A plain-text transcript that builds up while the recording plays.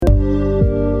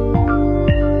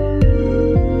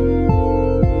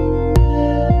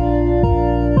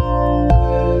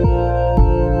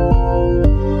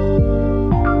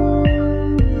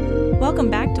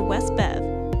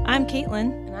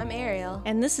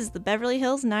is the Beverly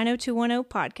Hills 90210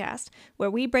 podcast,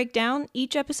 where we break down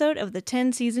each episode of the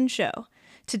 10-season show.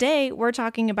 Today, we're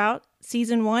talking about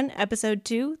Season 1, Episode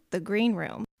 2, The Green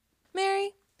Room.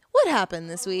 Mary, what happened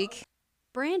this week?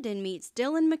 Brandon meets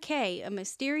Dylan McKay, a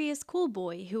mysterious cool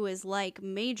boy who is like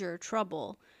major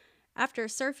trouble. After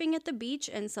surfing at the beach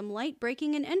and some light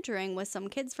breaking and entering with some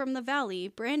kids from the valley,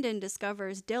 Brandon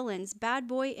discovers Dylan's bad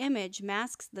boy image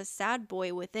masks the sad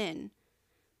boy within.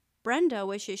 Brenda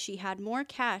wishes she had more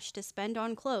cash to spend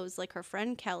on clothes like her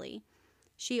friend Kelly.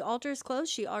 She alters clothes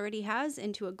she already has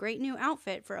into a great new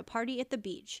outfit for a party at the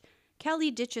beach.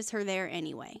 Kelly ditches her there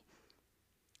anyway.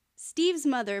 Steve's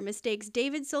mother mistakes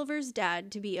David Silver's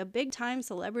dad to be a big-time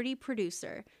celebrity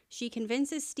producer. She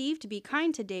convinces Steve to be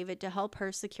kind to David to help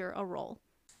her secure a role.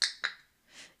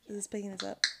 Is this picking this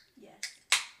up? Yes.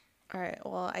 All right,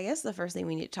 well, I guess the first thing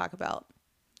we need to talk about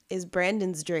is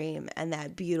Brandon's dream and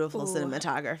that beautiful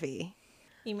cinematography.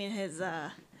 You mean his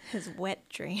wet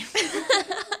dream?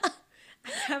 I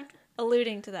kept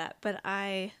alluding to that, but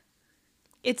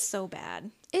it's so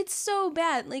bad. It's so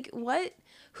bad. Like, what?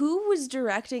 Who was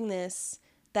directing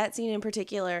that scene in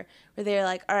particular, where they're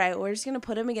like, all right, we're just going to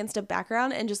put him against a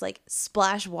background and just, like,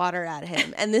 splash water at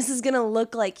him. And this is going to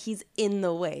look like he's in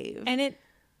the wave. And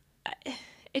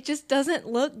it just doesn't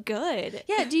look good.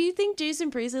 Yeah, do you think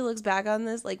Jason Priestley looks back on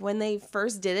this, like, when they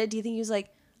first did it, do you think he was like,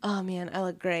 oh, man, I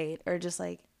look great? Or just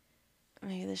like,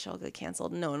 maybe this show will get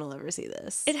canceled. No one will ever see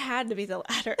this. It had to be the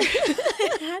latter.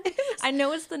 I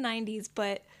know it's the 90s,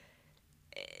 but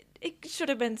it should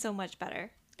have been so much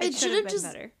better. It should have been just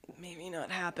better. maybe not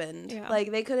happened. Yeah.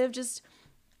 Like, they could have just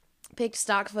picked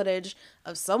stock footage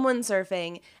of someone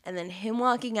surfing and then him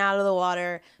walking out of the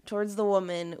water towards the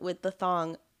woman with the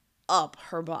thong up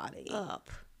her body.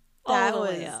 Up. That All the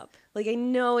was way up. like, I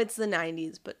know it's the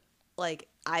 90s, but like,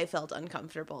 I felt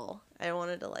uncomfortable. I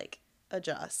wanted to like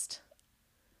adjust.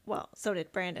 Well, so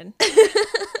did Brandon.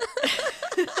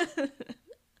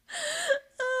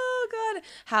 Oh God,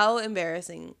 how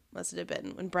embarrassing must it have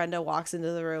been when Brenda walks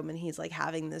into the room and he's like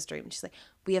having this dream. She's like,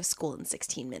 we have school in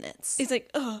 16 minutes. He's like,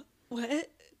 what?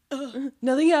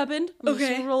 Nothing happened. I'm just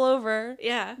Okay. gonna roll over.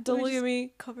 Yeah. Don't we look at just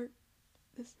me. Cover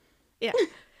this. Yeah.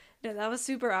 No, that was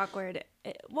super awkward.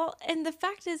 Well, and the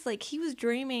fact is, like, he was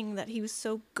dreaming that he was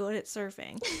so good at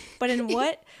surfing. But in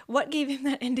what gave him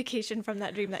that indication from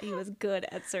that dream that he was good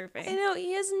at surfing? I know,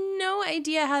 he has no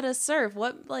idea how to surf.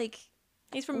 What, like,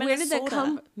 He's from where Minnesota. did that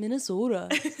come? Minnesota.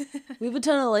 We have a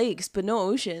ton of lakes, but no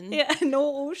ocean. Yeah,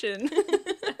 no ocean.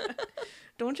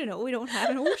 Don't you know we don't have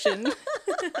an ocean?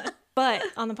 But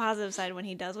on the positive side, when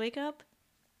he does wake up,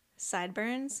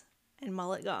 sideburns and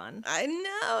mullet gone. I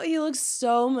know, he looks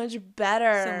so much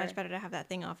better. So much better to have that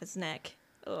thing off his neck.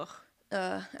 Ugh.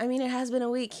 I mean, it has been a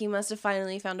week. He must have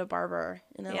finally found a barber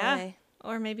in LA. Yeah.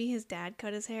 Or maybe his dad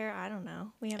cut his hair. I don't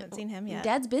know. We haven't seen him yet.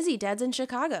 Dad's busy. Dad's in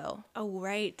Chicago. Oh,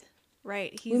 right.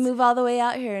 Right. He's We move all the way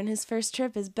out here, and his first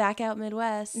trip is back out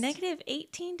Midwest. negative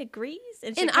 18 degrees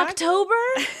in In Chicago? October?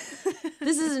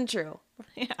 This isn't true.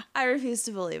 Yeah. I refuse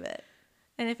to believe it.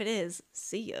 And if it is,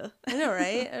 see ya. I know,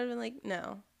 right? I'd been like,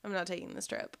 no, I'm not taking this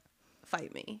trip.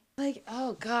 Fight me. Like,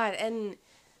 oh, God. And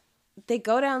they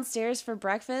go downstairs for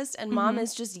breakfast, and Mom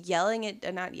is just yelling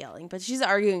at, not yelling, but she's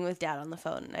arguing with Dad on the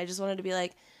phone. And I just wanted to be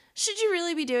like, should you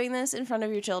really be doing this in front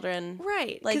of your children?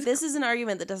 Right. Like, 'cause this is an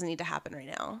argument that doesn't need to happen right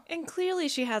now. And clearly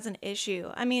she has an issue.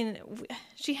 I mean,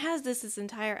 she has this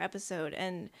entire episode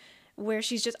and where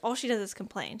she's just, all she does is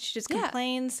complain. She just Yeah.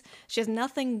 complains. She has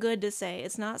nothing good to say.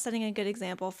 It's not setting a good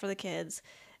example for the kids.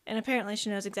 And apparently she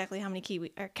knows exactly how many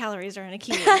calories are in a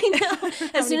kiwi. I know.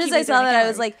 As soon as kiwis I are saw in a that, I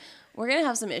was calorie? like, we're going to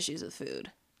have some issues with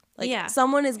food. Like, Yeah.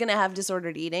 someone is going to have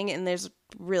disordered eating, and there's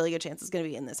really good chance it's going to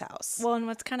be in this house. Well, and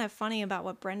what's kind of funny about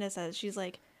what Brenda says, she's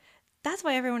like, that's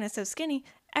why everyone is so skinny.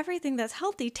 Everything that's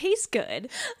healthy tastes good.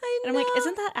 I know. And I'm like,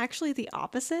 isn't that actually the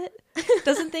opposite?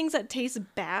 Doesn't things that taste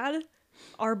bad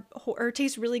or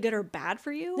taste really good or bad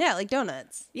for you? Yeah, like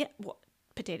donuts, Yeah. Well,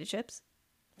 potato chips,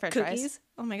 french cookies. fries,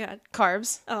 Oh my God.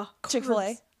 carbs, Oh, Chick-fil-A.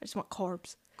 carbs. I just want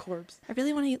carbs. carbs. I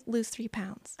really want to lose 3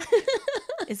 pounds.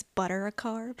 Is butter a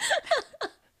carb?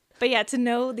 But yeah, to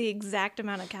know the exact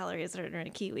amount of calories that are in a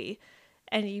kiwi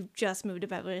and you've just moved to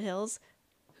Beverly Hills,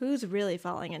 who's really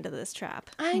falling into this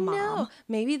trap? I Mom. know.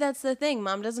 Maybe that's the thing.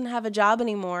 Mom doesn't have a job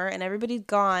anymore, and everybody's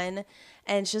gone,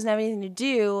 and she doesn't have anything to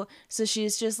do, so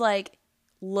she's just, like,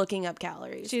 looking up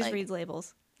calories. She just like, reads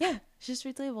labels. Yeah, she just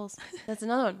reads labels. That's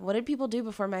another one. What did people do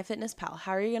before MyFitnessPal?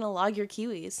 How are you going to log your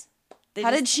kiwis?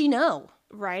 How did she know?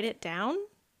 Write it down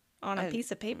on a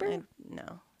piece of paper?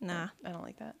 No. Nah, I don't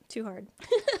like that. too hard.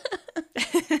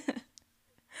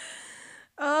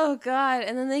 Oh, God.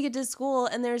 And then they get to school,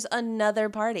 and there's another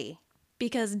party.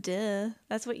 Because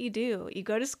that's what you do. You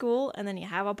go to school and then you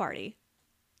have a party.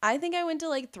 I think I went to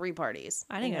like 3 parties.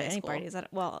 I didn't in go to high any school. parties.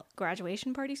 Well,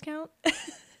 graduation parties count.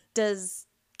 Does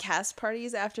cast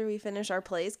parties after we finish our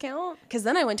plays count? Because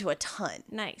then I went to a ton.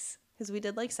 Nice. Because we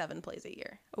did like 7 plays a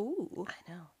year. Ooh,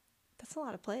 I know. that's a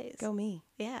lot of plays. Go me.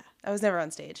 Yeah. I was never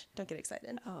on stage. Don't get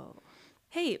excited. Oh.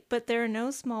 Hey, but there are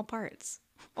no small parts.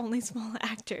 Only small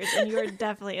actors, and you are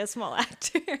definitely a small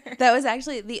actor. That was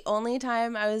actually the only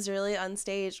time I was really on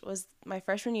stage was my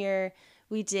freshman year.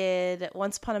 We did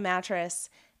Once Upon a Mattress,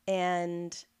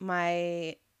 and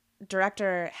my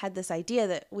director had this idea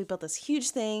that we built this huge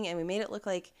thing and we made it look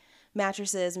like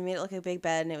mattresses. We made it look like a big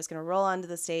bed, and it was going to roll onto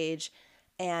the stage.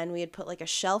 And we had put like a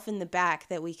shelf in the back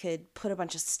that we could put a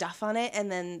bunch of stuff on it,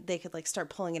 and then they could like start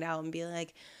pulling it out and be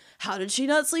like, how did she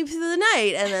not sleep through the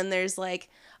night? And then there's like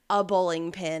a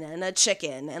bowling pin and a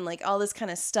chicken and like all this kind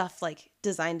of stuff like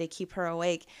designed to keep her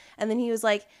awake. And then he was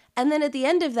like, and then at the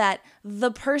end of that,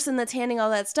 the person that's handing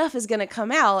all that stuff is going to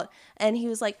come out. And he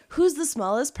was like, who's the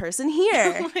smallest person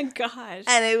here? Oh my gosh.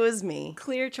 And it was me.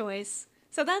 Clear choice.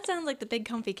 So that sounds like the big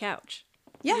comfy couch.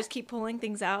 Yeah. You just keep pulling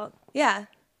things out. Yeah.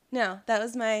 No, that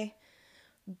was my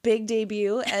big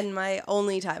debut and my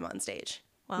only time on stage.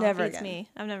 Well, Never beats again. me.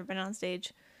 I've never been on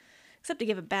stage. Except to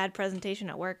give a bad presentation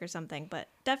at work or something, but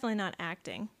definitely not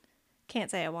acting.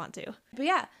 Can't say I want to. But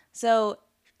yeah, so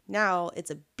now it's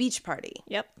a beach party.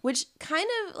 Yep. Which kind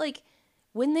of like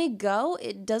when they go,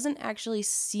 it doesn't actually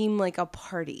seem like a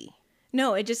party.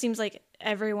 No, it just seems like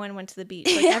everyone went to the beach.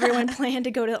 Like everyone planned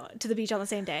to go to the beach on the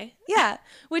same day. Yeah,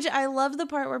 which I love the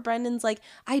part where Brendan's like,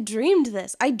 I dreamed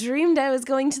this. I dreamed I was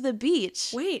going to the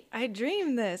beach. Wait, I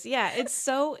dreamed this. Yeah, it's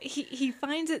so he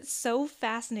finds it so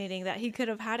fascinating that he could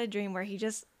have had a dream where he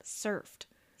just surfed.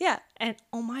 Yeah. And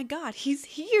oh my god, he's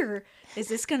here. Is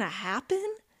this going to happen?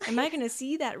 Am I going to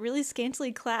see that really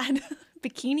scantily clad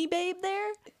bikini babe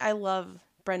there? I love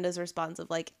Brenda's response of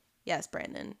like, yes,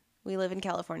 Brandon, we live in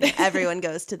California. Everyone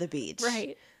goes to the beach.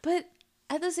 Right. But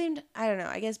at the same time, I don't know.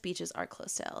 I guess beaches are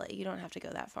close to LA. You don't have to go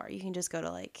that far. You can just go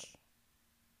to like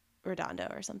Redondo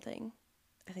or something.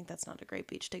 I think that's not a great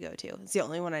beach to go to. It's the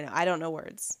only one I know. I don't know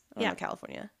words. I don't know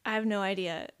California. I have no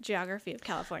idea geography of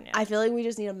California. I feel like we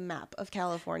just need a map of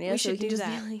California. We so we should can do just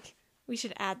that. be like, We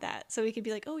should add that so we could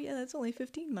be like, oh yeah, that's only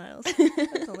 15 miles.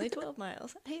 That's only 12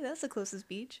 miles. Hey, that's the closest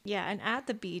beach. Yeah, and at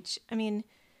the beach, I mean,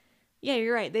 yeah,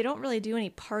 you're right. They don't really do any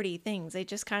party things. They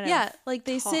just kind of yeah, like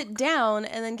they sit talk. down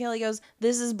and then Kelly goes,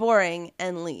 this is boring,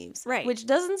 and leaves. Right. Which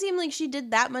doesn't seem like she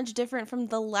did that much different from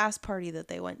the last party that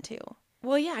they went to.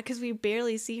 Well, yeah, because we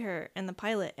barely see her in the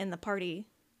pilot in the party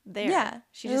there. Yeah.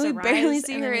 She And just we barely arrives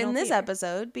see and her then we in don't this see her.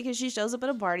 episode because she shows up at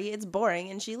a party, it's boring,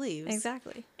 and she leaves.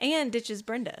 Exactly. And ditches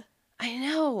Brenda. I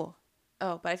know.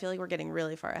 Oh, but I feel like we're getting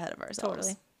really far ahead of ourselves.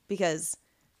 Totally. Because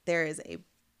there is a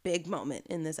big moment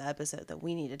in this episode that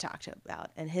we need to talk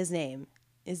about, and his name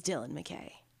is Dylan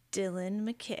McKay. Dylan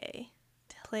McKay,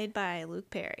 played by Luke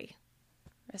Perry.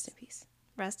 Rest in peace.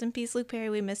 Rest in peace, Luke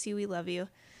Perry. We miss you. We love you.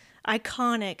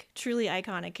 Iconic, truly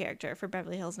iconic character for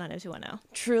Beverly Hills 90210.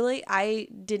 Truly, I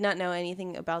did not know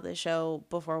anything about this show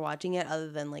before watching it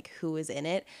other than like who was in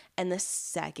it. And the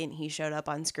second he showed up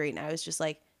on screen, I was just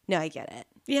like, no, I get it.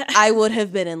 Yeah. I would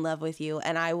have been in love with you,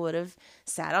 and I would have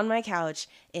sat on my couch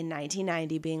in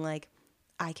 1990 being like,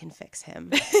 I can fix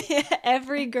him.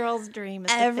 Every girl's dream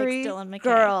is Every to fix Dylan McKay.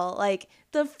 girl, like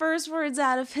the first words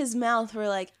out of his mouth were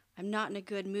like, I'm not in a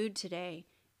good mood today.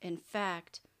 In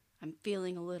fact, I'm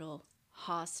feeling a little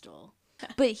hostile.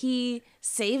 but he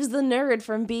saves the nerd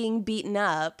from being beaten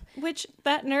up. Which,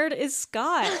 that nerd is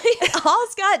Scott. All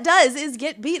Scott does is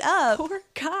get beat up. Poor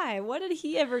guy. What did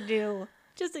he ever do?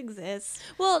 Just exists.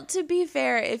 Well, to be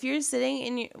fair, if you're sitting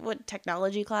in your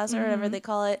technology class or whatever they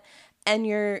call it, and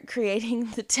you're creating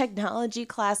the technology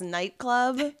class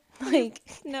nightclub, like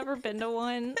Never been to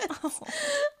one.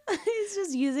 Oh, he's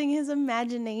just using his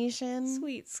imagination.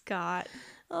 sweet Scott.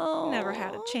 Oh, Never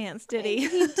had a chance, did he?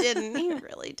 He didn't. He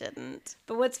really didn't.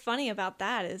 But what's funny about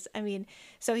that is, I mean,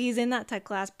 so he's in that tech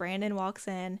class. Brandon walks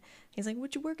in. He's like,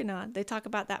 what you working on? They talk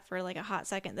about that for like a hot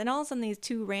second. Then all of a sudden these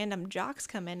two random jocks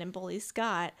come in and bully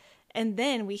Scott. And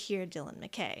then we hear Dylan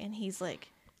McKay. And he's like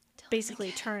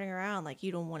basically turning around like,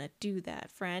 you don't want to do that,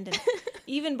 friend. And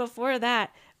even before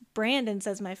that, Brandon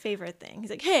says my favorite thing. He's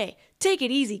like, hey, take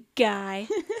it easy, guy.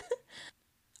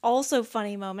 Also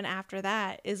funny moment after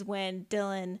that is when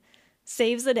Dylan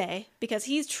saves the day because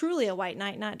he's truly a white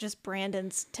knight, not just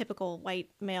Brandon's typical white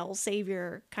male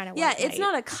savior kind of Yeah, white it's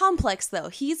knight. not a complex though.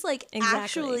 He's like Exactly.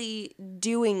 actually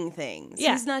doing things.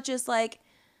 Yeah. He's not just like,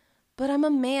 but I'm a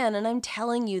man and I'm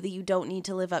telling you that you don't need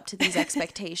to live up to these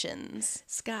expectations.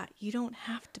 Scott, you don't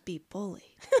have to be bullied.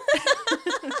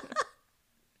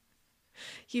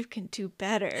 you can do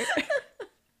better.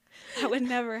 That would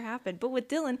never happen. But with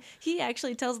Dylan, he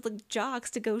actually tells the jocks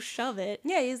to go shove it.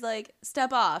 Yeah, he's like,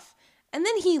 step off. And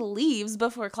then he leaves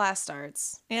before class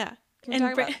starts. Yeah. Can we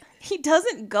talk about, he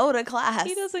doesn't go to class.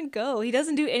 He doesn't go. He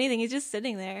doesn't do anything. He's just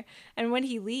sitting there. And when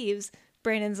he leaves,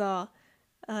 Brandon's all,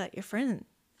 your friend,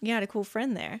 you had a cool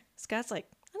friend there. Scott's like,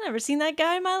 I've never seen that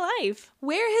guy in my life.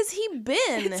 Where has he been?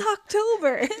 It's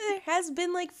October. There has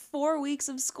been like 4 weeks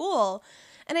of school.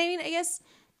 And I mean, I guess,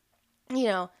 you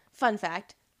know, fun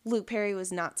fact, Luke Perry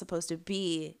was not supposed to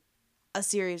be a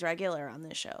series regular on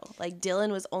this show. Like,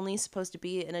 Dylan was only supposed to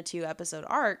be in a 2-episode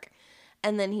arc,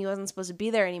 and then he wasn't supposed to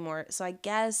be there anymore. So I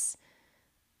guess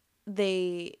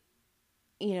they,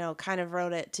 you know, kind of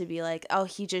wrote it to be like, oh,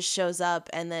 he just shows up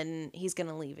and then he's going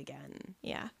to leave again.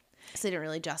 Yeah. So they didn't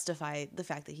really justify the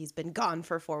fact that he's been gone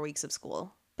for 4 weeks of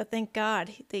school. But thank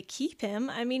God they keep him.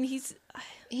 I mean, he's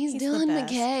Dylan the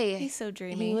best. McKay. He's so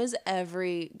dreamy. He was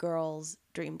every girl's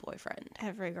dream boyfriend.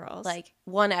 Every girl's. Like,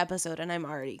 1 episode and I'm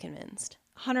already convinced.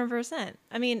 100%.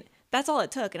 I mean, that's all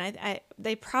it took. And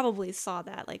they probably saw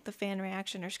that, like the fan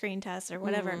reaction or screen test or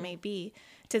whatever it may be,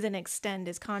 to then extend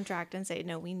his contract and say,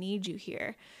 no, we need you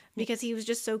here. Because he was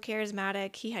just so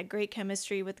charismatic. He had great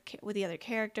chemistry with the other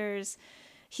characters.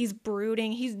 He's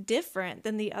brooding. He's different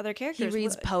than the other characters. He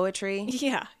reads poetry.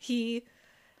 Yeah.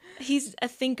 He's a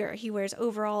thinker. He wears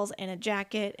overalls and a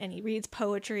jacket and he reads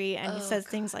poetry and he says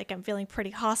things like, I'm feeling pretty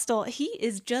hostile. He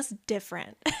is just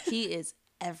different. He is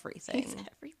everything. He's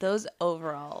everything. Those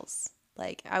overalls.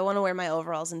 Like, I want to wear my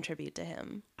overalls in tribute to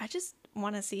him. I just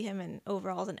want to see him in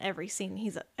overalls in every scene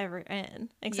he's ever in,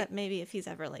 except maybe if he's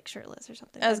ever like shirtless or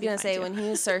something. I was going to say, when he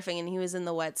was surfing and he was in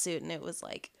the wetsuit and it was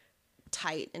like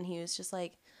tight and he was just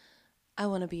like, I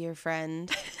want to be your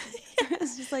friend. It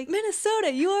was just like,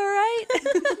 Minnesota, you all right?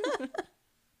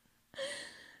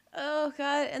 oh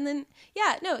God. And then,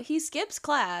 yeah, no, he skips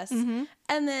class. And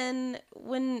then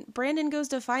when Brandon goes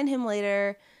to find him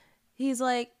later, he's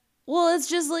like, well, let's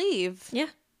just leave. Yeah.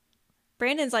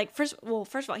 Brandon's like, first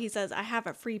of all, he says, I have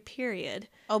a free period.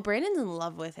 Oh, Brandon's in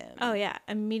love with him. Oh, yeah.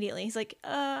 Immediately. He's like,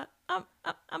 I'm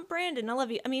Brandon. I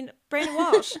love you. I mean, Brandon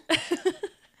Walsh.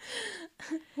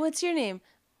 What's your name?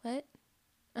 What?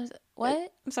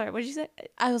 What? I'm sorry. What did you say?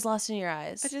 I was lost in your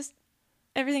eyes.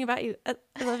 Everything about you. I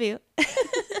love you.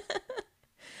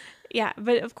 Yeah,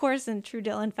 but of course, in true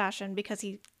Dylan fashion, because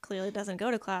he clearly doesn't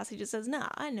go to class, he just says, nah,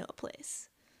 I know a place.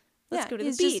 Let's go to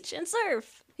the beach and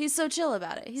surf. He's so chill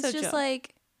about it. He's So just chill.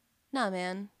 like, nah,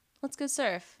 man, let's go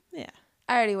surf. Yeah.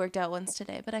 I already worked out once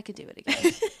today, but I could do it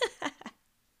again.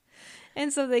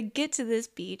 And so they get to this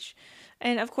beach,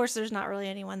 and of course, there's not really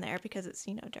anyone there because it's,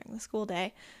 during the school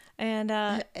day.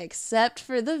 And Except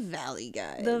for the Valley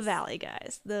guys. the Valley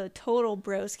guys, the total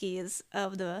broskies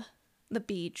of the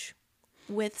beach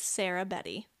with Sarah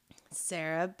Betty.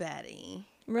 Sarah Betty.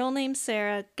 Real name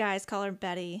Sarah, guys call her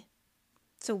Betty.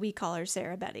 So we call her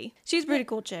Sarah Betty. She's a pretty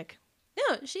cool chick.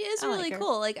 No, she is I like really her.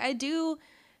 cool. Like, I do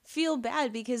feel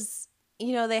bad because,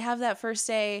 they have that first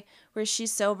day where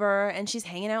she's sober and she's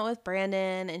hanging out with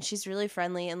Brandon and she's really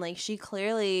friendly and, like, she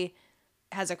clearly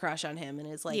has a crush on him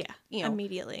and is, like,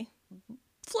 Immediately.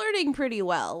 flirting pretty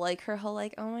well. Like, her whole,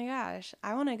 like, oh my gosh,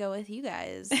 I want to go with you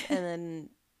guys. And then,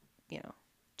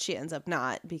 she ends up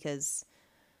not because,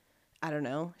 I don't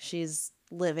know, she's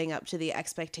living up to the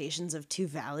expectations of 2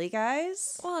 Valley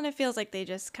guys. Well, and it feels like they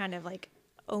just kind of like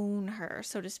own her,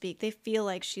 so to speak. They feel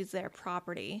like she's their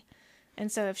property.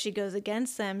 And so if she goes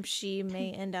against them, she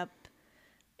may end up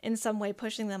in some way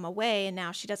pushing them away, and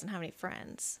now she doesn't have any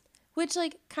friends. Which,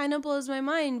 like, kind of blows my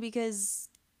mind because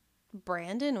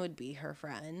Brandon would be her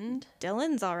friend.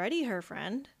 Dylan's already her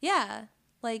friend. Yeah.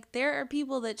 Like, there are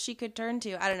people that she could turn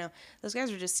to. I don't know. Those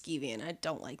guys are just skeevy and I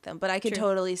don't like them. But I could True.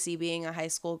 totally see being a high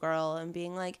school girl and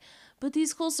being like, but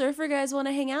these cool surfer guys want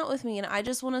to hang out with me and I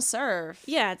just want to surf.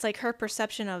 Yeah, it's like her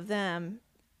perception of them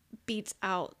beats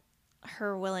out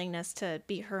her willingness to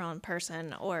be her own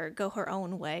person or go her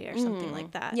own way or something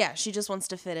like that. Yeah, she just wants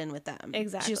to fit in with them.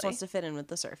 Exactly. She just wants to fit in with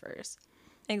the surfers.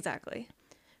 Exactly.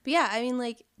 But yeah, I mean,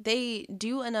 like, they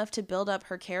do enough to build up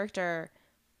her character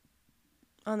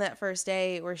on that first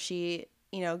day where she,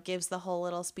 gives the whole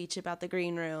little speech about the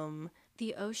green room.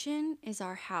 The ocean is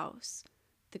our house.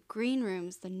 The green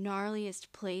room's the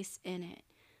gnarliest place in it.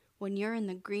 When you're in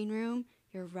the green room,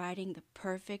 you're riding the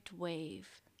perfect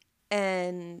wave.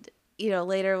 And,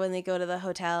 later when they go to the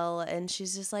hotel and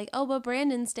she's just like, oh, but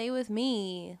Brandon, stay with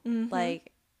me. Mm-hmm.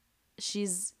 Like,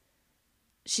 she's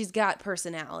got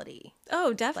personality.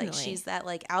 Oh, definitely. Like, she's that,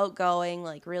 like, outgoing,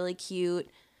 like, really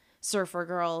cute surfer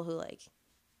girl who, like,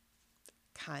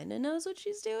 kind of knows what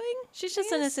she's doing. She's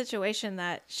just in a situation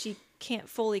that she can't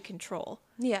fully control.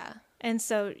 Yeah. And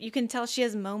so you can tell she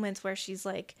has moments where she's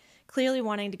like clearly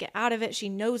wanting to get out of it. She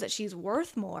knows that she's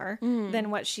worth more than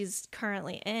what she's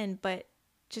currently in, but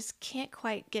just can't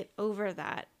quite get over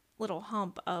that little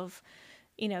hump of,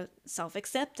 you know,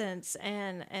 self-acceptance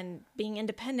and being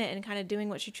independent and kind of doing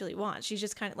what she truly wants. She's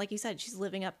just kind of, like you said, she's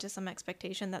living up to some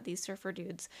expectation that these surfer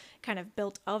dudes kind of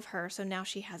built of her. So now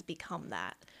she has become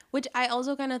that. Which I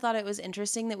also kind of thought it was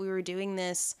interesting that we were doing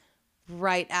this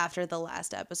right after the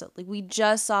last episode. Like, we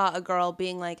just saw a girl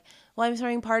being like, well, I'm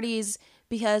throwing parties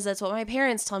because that's what my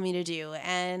parents tell me to do.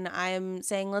 And I'm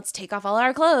saying, let's take off all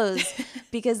our clothes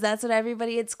because that's what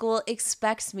everybody at school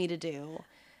expects me to do.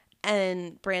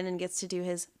 And Brandon gets to do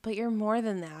his, but you're more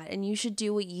than that, and you should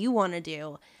do what you want to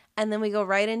do. And then we go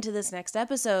right into this next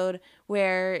episode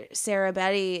where Sarah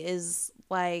Betty is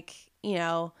like, you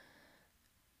know,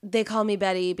 they call me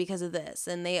Betty because of this,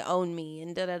 and they own me,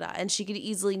 and da-da-da. And she could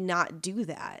easily not do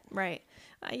that. Right.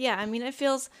 Yeah, I mean, it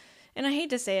feels, and I hate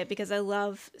to say it because I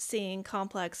love seeing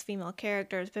complex female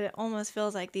characters, but it almost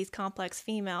feels like these complex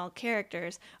female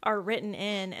characters are written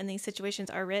in, and these situations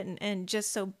are written in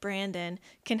just so Brandon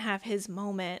can have his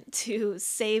moment to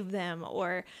save them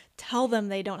or tell them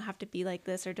they don't have to be like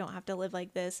this or don't have to live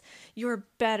like this. You're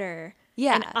better.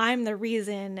 Yeah. And I'm the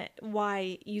reason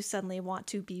why you suddenly want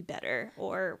to be better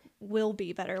or will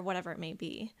be better, whatever it may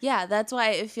be. Yeah, that's why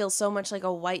it feels so much like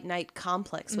a white knight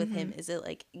complex with him. Is it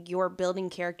like you're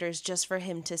building characters just for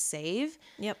him to save?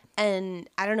 Yep. And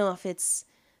I don't know if it's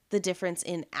the difference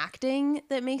in acting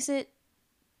that makes it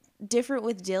different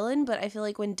with Dylan, but I feel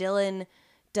like when Dylan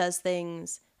does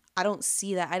things, I don't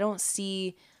see that. I don't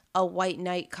see a white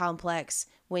knight complex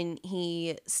when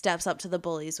he steps up to the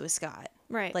bullies with Scott.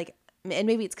 Right. Like, and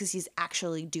maybe it's because he's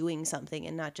actually doing something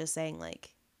and not just saying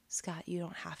like, Scott, you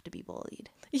don't have to be bullied.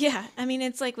 Yeah, I mean,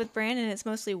 it's like with Brandon, it's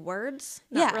mostly words,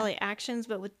 not Yeah. really actions.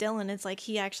 But with Dylan, it's like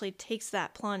he actually takes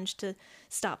that plunge to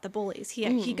stop the bullies.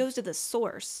 He goes to the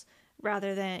source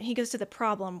rather than he goes to the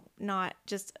problem, not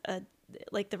just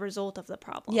like the result of the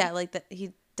problem. Yeah, like that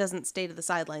he doesn't stay to the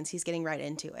sidelines. He's getting right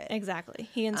into it. Exactly.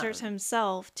 He inserts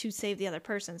himself to save the other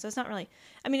person. So it's not really,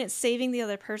 I mean, it's saving the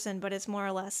other person, but it's more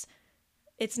or less,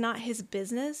 it's not his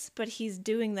business, but he's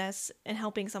doing this and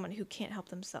helping someone who can't help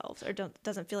themselves or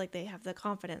doesn't feel like they have the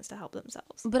confidence to help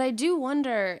themselves. But I do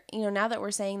wonder, you know, now that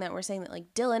we're saying that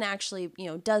like Dylan actually, you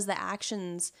know, does the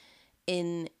actions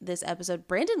in this episode.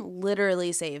 Brandon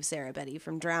literally saves Sarah Betty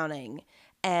from drowning.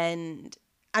 And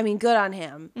I mean, good on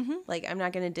him. Like, I'm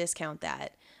not going to discount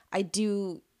that. I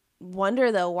do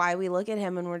wonder, though, why we look at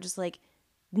him and we're just like,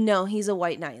 no, he's a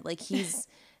white knight. Like, he's,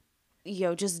 you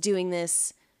know, just doing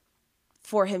this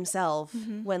for himself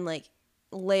when, like,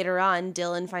 later on,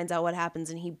 Dylan finds out what happens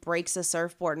and he breaks a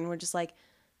surfboard and we're just like,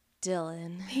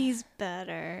 Dylan. He's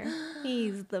better.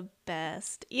 He's the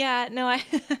best. Yeah, no, I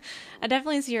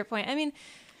definitely see your point. I mean,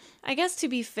 I guess to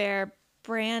be fair,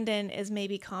 Brandon is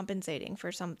maybe compensating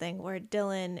for something where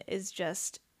Dylan is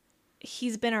just,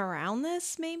 he's been around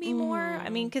this maybe more. I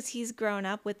mean, because he's grown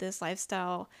up with this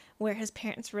lifestyle where his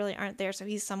parents really aren't there. So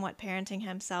he's somewhat parenting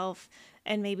himself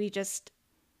and maybe just,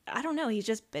 I don't know, he's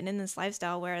just been in this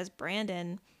lifestyle. Whereas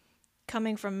Brandon,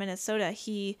 coming from Minnesota,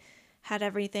 he had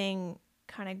everything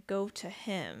kind of go to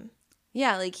him.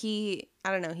 Yeah, like I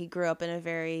don't know, he grew up in a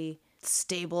very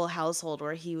stable household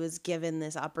where he was given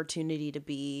this opportunity to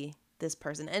be this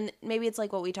person. And maybe it's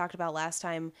like what we talked about last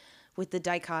time with the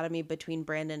dichotomy between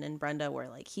Brandon and Brenda, where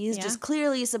like he's just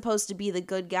clearly supposed to be the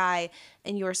good guy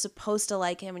and you're supposed to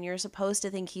like him and you're supposed to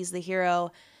think he's the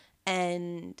hero.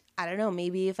 And I don't know,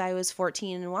 maybe if I was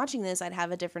 14 and watching this, I'd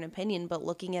have a different opinion. But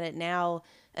looking at it now,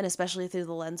 and especially through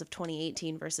the lens of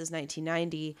 2018 versus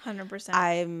 1990, 100%.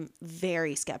 I'm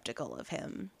very skeptical of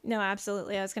him. No,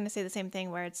 absolutely. I was going to say the same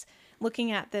thing, where it's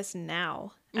looking at this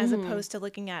now as opposed to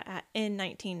looking at in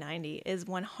 1990 is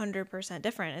 100%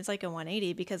 different. It's like a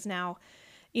 180 because now,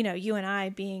 you know, you and I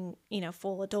being, you know,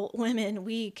 full adult women,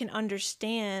 we can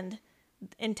understand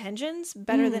intentions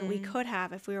better than we could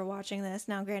have if we were watching this.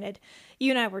 Now, granted,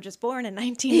 you and I were just born in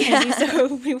 1990,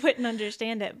 so we wouldn't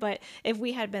understand it. But if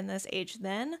we had been this age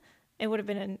then, it would have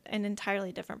been an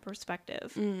entirely different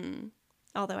perspective.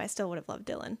 Although I still would have loved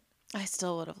Dylan. I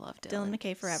still would have loved Dylan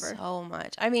McKay forever. so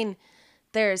much. I mean,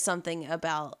 there is something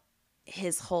about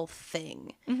his whole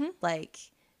thing. Like,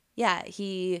 yeah,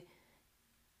 he,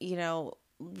 you know,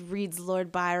 reads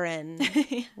Lord Byron,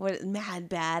 what mad,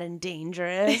 bad, and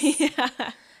dangerous.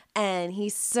 And he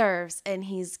surfs and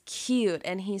he's cute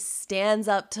and he stands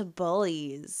up to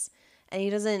bullies. And he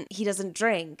doesn't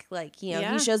drink. Like, you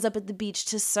know, he shows up at the beach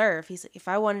to surf. He's like, if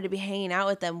I wanted to be hanging out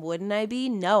with them, wouldn't I be?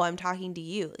 No, I'm talking to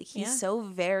you. Like, he's so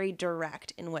very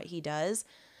direct in what he does.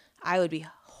 I would be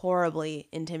horribly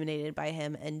intimidated by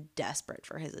him and desperate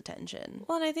for his attention.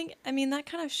 Well, and I mean, that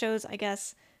kind of shows, I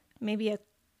guess, maybe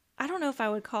I don't know if I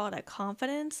would call it a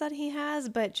confidence that he has,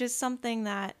 but just something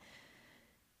that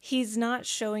he's not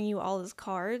showing you all his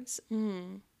cards,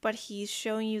 but he's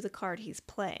showing you the card he's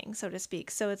playing, so to speak.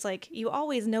 So it's like you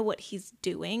always know what he's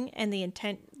doing and the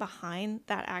intent behind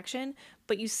that action,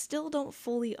 but you still don't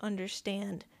fully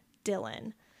understand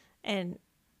Dylan and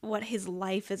what his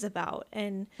life is about.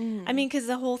 And I mean, because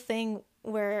the whole thing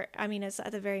where, I mean, it's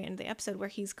at the very end of the episode where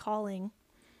he's calling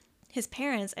his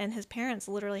parents, and his parents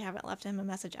literally haven't left him a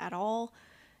message at all.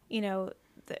 You know,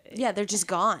 Yeah, they're just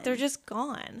gone. they're just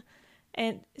gone.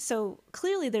 And so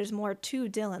clearly there's more to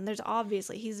Dylan. There's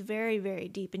obviously, he's very, very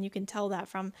deep. And you can tell that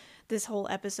from this whole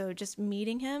episode, just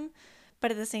meeting him.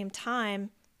 But at the same time,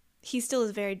 he still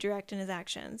is very direct in his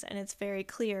actions. And it's very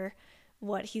clear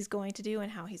what he's going to do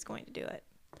and how he's going to do it.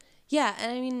 Yeah,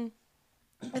 and I mean,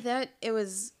 I thought it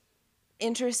was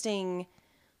interesting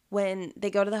when they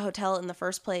go to the hotel in the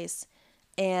first place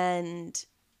and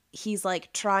he's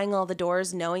like trying all the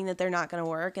doors knowing that they're not going to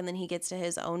work, and then he gets to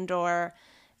his own door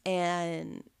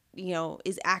and, you know,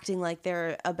 is acting like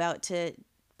they're about to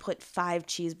put 5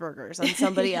 cheeseburgers on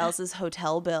somebody else's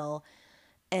hotel bill.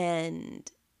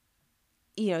 And,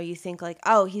 you know, you think like,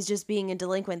 oh, he's just being a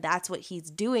delinquent. That's what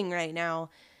he's doing right now.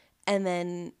 And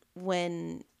then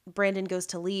when Brandon goes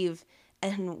to leave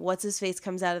and what's-his-face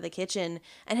comes out of the kitchen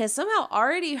and has somehow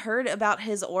already heard about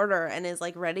his order and is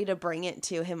like ready to bring it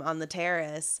to him on the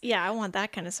terrace. Yeah, I want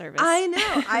that kind of service. I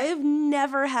know. I have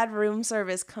never had room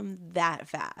service come that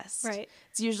fast. Right.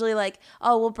 It's usually like,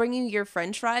 oh, we'll bring you your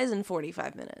French fries in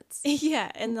 45 minutes.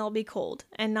 Yeah, and they'll be cold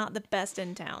and not the best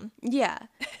in town. Yeah.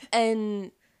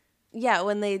 And yeah,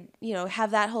 when they, you know,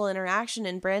 have that whole interaction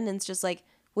and Brandon's just like,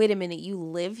 wait a minute, you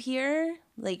live here?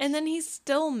 Like, And then he's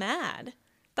still mad.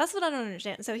 That's what I don't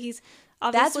understand. So he's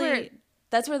obviously...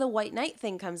 That's where the white knight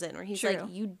thing comes in, where he's True. like,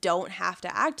 you don't have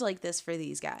to act like this for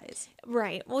these guys.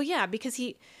 Right. Well, yeah, because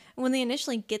when they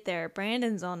initially get there,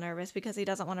 Brandon's all nervous because he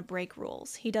doesn't want to break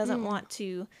rules. He doesn't want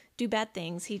to do bad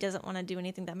things. He doesn't want to do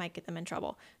anything that might get them in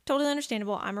trouble. Totally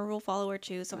understandable. I'm a rule follower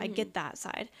too, so I get that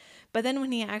side. But then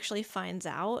when he actually finds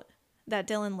out that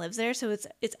Dylan lives there, so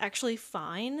it's actually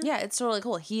fine. Yeah, it's totally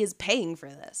cool. He is paying for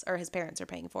this, or his parents are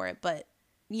paying for it, but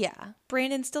yeah.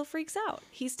 Brandon still freaks out.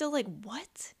 He's still like,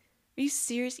 what? Are you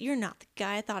serious? You're not the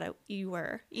guy I thought you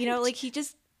were. You know, like he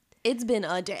just... It's been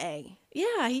a day.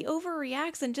 Yeah, he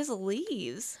overreacts and just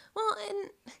leaves. Well,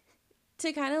 and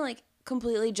to kind of like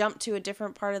completely jump to a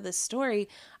different part of the story,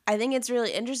 I think it's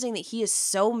really interesting that he is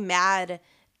so mad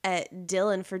at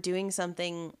Dylan for doing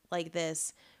something like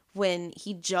this when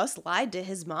he just lied to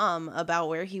his mom about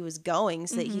where he was going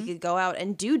so that he could go out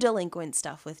and do delinquent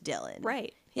stuff with Dylan.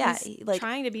 Right. Yeah, He's like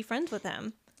trying to be friends with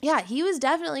him. yeah, he was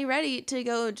definitely ready to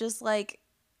go just like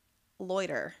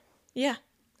loiter. Yeah.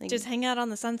 Like, Just hang out on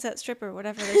the Sunset Strip or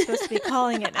whatever they're supposed to be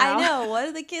calling it now. I know. What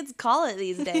do the kids call it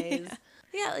these days?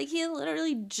 Yeah, like he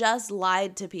literally just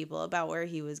lied to people about where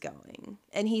he was going.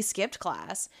 And he skipped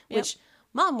class, which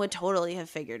mom would totally have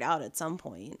figured out at some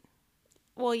point.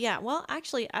 Well, yeah. Well,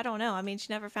 actually, I don't know. I mean,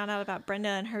 she never found out about Brenda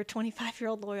and her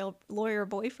 25-year-old lawyer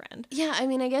boyfriend. Yeah, I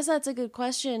mean, I guess that's a good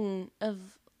question of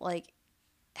like,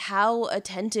 how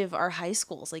attentive are high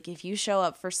schools? Like, if you show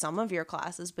up for some of your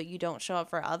classes, but you don't show up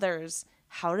for others,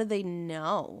 how do they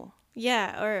know?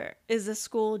 Yeah, or is the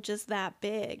school just that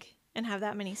big and have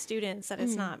that many students that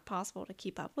it's not possible to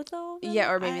keep up with all of them?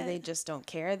 Yeah, or maybe they just don't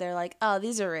care. They're like, oh,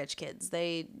 these are rich kids.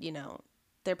 They, you know,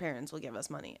 their parents will give us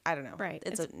money. I don't know. Right.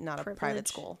 It's not a private privilege.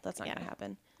 school. That's not going to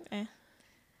happen.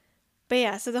 But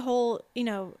yeah, so the whole, you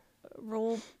know,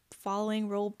 rule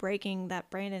breaking that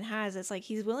Brandon has, it's like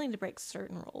he's willing to break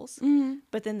certain rules.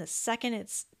 But then the second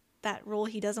it's that rule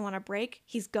he doesn't want to break,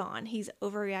 he's gone. He's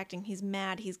overreacting. He's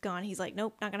mad. He's gone. He's like,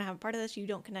 nope, not going to have a part of this. You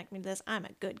don't connect me to this. I'm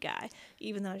a good guy,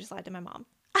 even though I just lied to my mom.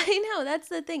 I know. That's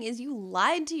the thing, is you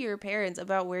lied to your parents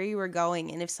about where you were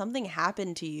going. And if something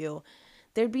happened to you,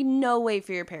 there'd be no way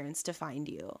for your parents to find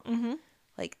you.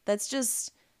 Like, that's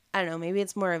just, I don't know, maybe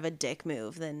it's more of a dick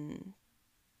move than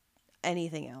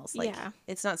anything else. Like, Yeah.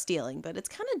 it's not stealing, but it's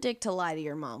kind of dick to lie to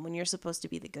your mom when you're supposed to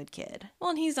be the good kid.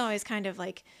 Well, and he's always kind of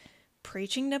like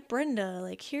preaching to Brenda,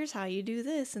 like, here's how you do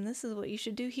this, and this is what you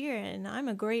should do here, and I'm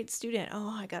a great student.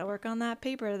 Oh, I got to work on that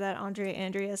paper that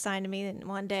Andrea assigned to me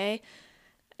one day.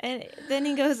 And then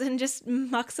he goes and just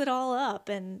mucks it all up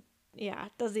and, yeah,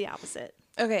 does the opposite.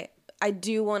 Okay, I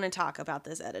do want to talk about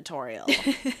this editorial.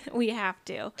 We have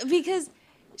to. Because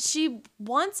she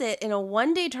wants it in a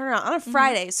one-day turnaround on a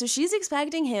Friday. So she's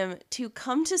expecting him to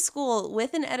come to school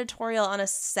with an editorial on a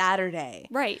Saturday.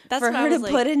 Right. That's for what I her was to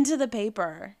like, put into the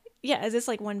paper. yeah, is this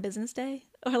like one business day?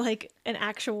 or like an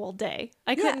actual day.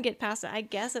 I couldn't get past it. I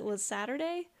guess it was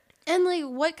Saturday. And like,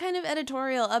 what kind of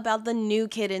editorial about the new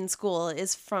kid in school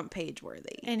is front page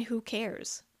worthy? And who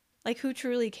cares? Like, who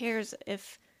truly cares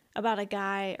if about a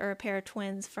guy or a pair of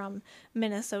twins from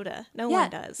Minnesota? No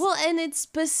one does. Well, and it's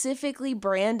specifically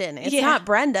Brandon. It's Yeah, not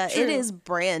Brenda. true. It is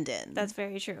Brandon. That's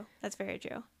very true. That's very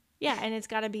true. Yeah, and it's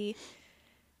got to be,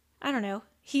 I don't know.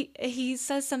 He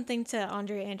says something to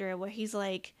Andrea where he's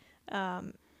like,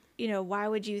 why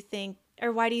would you think,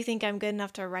 or why do you think I'm good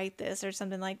enough to write this, or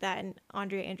something like that? And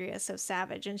Andrea is so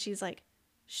savage, and she's like,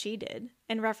 she did,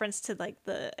 in reference to like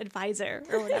the advisor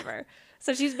or whatever.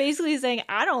 So she's basically saying,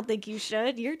 I don't think you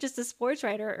should. You're just a sports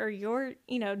writer, or you're,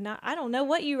 not. I don't know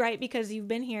what you write because you've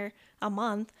been here a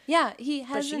month. Yeah, he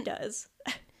But she hasn't. does.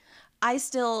 I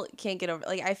still can't get over.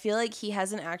 Like, I feel like he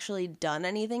hasn't actually done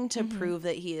anything to prove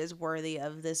that he is worthy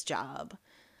of this job.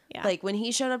 Yeah. Like when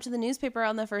he showed up to the newspaper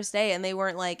on the first day, and they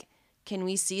weren't like, "Can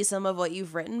we see some of what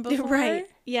you've written before?" Right.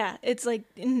 Yeah. It's like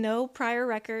no prior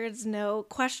records, no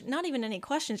question, not even any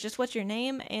questions, just what's your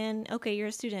name, and okay, you're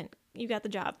a student. You got the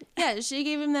job. Yeah, she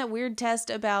gave him that weird test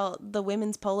about the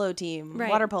women's polo team, Right.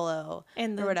 water polo,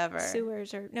 And the or whatever.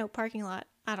 sewers or no parking lot.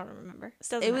 I don't remember.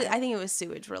 Doesn't It was. matter. I think it was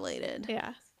sewage related,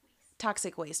 Yeah.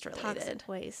 toxic waste related. Toxic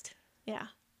waste. Yeah.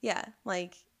 Yeah,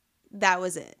 like that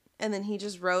was it. And then he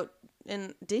just wrote.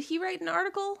 And did he write an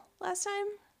article last time?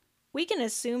 We can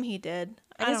assume he did.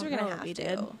 I guess don't we're know gonna if have he to.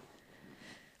 did. I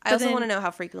But also then- want to know how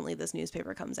frequently this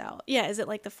newspaper comes out. Yeah. Is it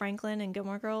like the Franklin and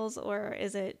Gilmore Girls, or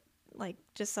is it like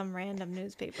just some random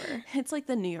newspaper? It's like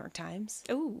the New York Times.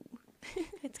 Ooh.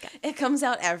 It's got. It comes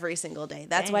out every single day.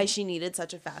 That's why Dang. she needed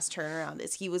such a fast turnaround.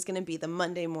 Is he was going to be the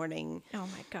Monday morning, Oh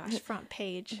my gosh. Front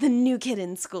page. the new kid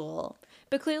in school.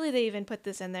 But clearly they even put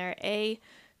this in there,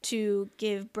 to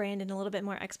give Brandon a little bit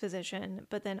more exposition,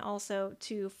 but then also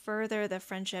to further the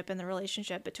friendship and the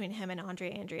relationship between him and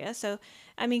Andrea. So,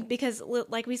 I mean, because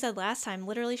like we said last time,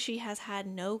 literally she has had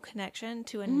no connection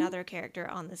to another character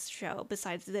on this show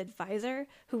besides the advisor,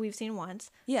 who we've seen once,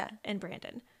 Yeah. and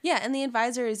Brandon. Yeah, and the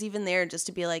advisor is even there just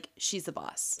to be like, she's the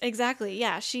boss. Exactly.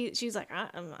 Yeah. She's like, I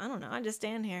don't know. I just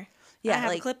stand here. Yeah, I have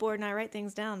like- a clipboard and I write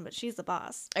things down, but she's the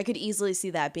boss. I could easily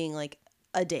see that being like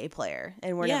a day player,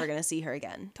 and we're Yeah. never going to see her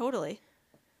again. Totally.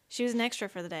 She was an extra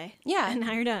for the day. Yeah. And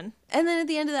now you're done. And then at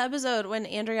the end of the episode, when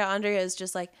Andrea is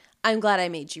just like, I'm glad I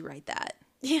made you write that.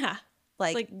 Yeah.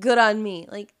 Like good on me.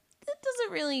 Like, it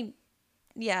doesn't really,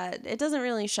 it doesn't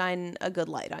really shine a good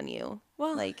light on you.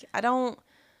 Well- like, I don't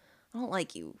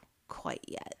like you quite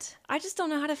yet. I just don't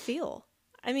know how to feel.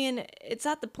 I mean, it's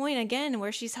at the point again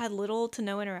where she's had little to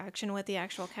no interaction with the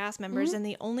actual cast members, and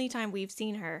the only time we've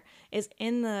seen her is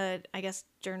in the, I guess,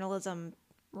 journalism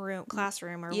room,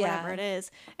 classroom, or Yeah. whatever it is,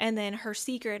 and then her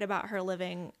secret about her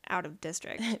living out of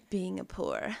district, Being a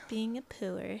poor. being a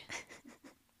poor.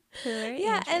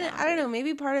 Yeah, and I don't know,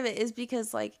 maybe part of it is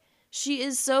because like she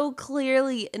is so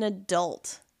clearly an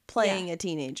adult playing a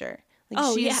teenager. Like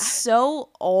Oh, she's yeah. so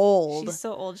old. She's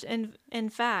so old. And in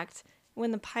fact,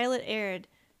 when the pilot aired,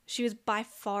 she was by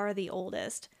far the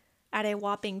oldest, at a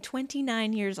whopping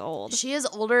 29 years old. She is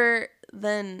older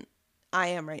than I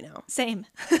am right now. Same.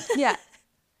 Yeah.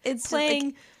 It's just, like,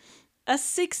 Playing a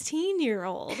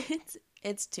 16-year-old.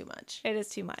 it's too much. It is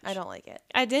too much. I don't like it.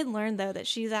 I did learn, though, that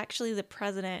she's actually the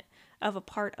president of a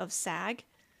part of SAG.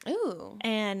 Ooh.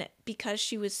 And because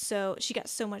she got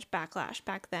so much backlash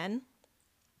back then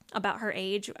about her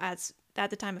age as at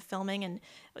the time of filming, and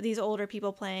these older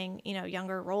people playing,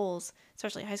 younger roles,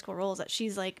 especially high school roles, that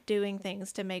she's like doing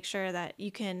things to make sure that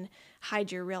you can hide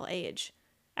your real age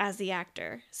as the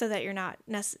actor so that you're not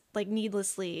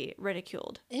needlessly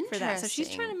ridiculed for that. So she's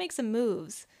trying to make some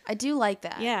moves. I do like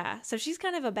that. Yeah. So she's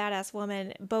kind of a badass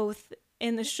woman, both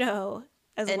in the show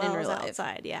as And in well real as life.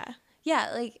 outside. Yeah.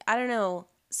 Yeah, like I don't know.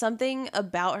 Something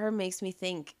about her makes me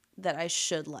think that I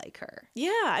should like her.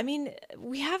 Yeah. I mean,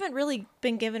 we haven't really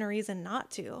been given a reason not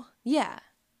to. Yeah.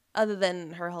 Other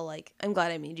than her whole like, I'm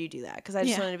glad I made you do that. Because I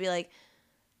just Yeah. wanted to be like,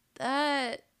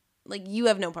 that, like, you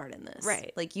have no part in this.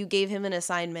 Right. Like, you gave him an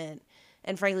assignment.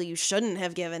 And frankly, you shouldn't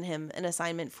have given him an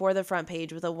assignment for the front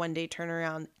page with a 1-day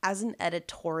turnaround as an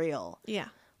editorial. Yeah.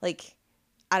 Like,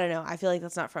 I don't know. I feel like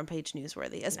that's not front page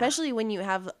newsworthy, especially when you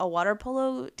have a water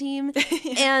polo team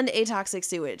and a toxic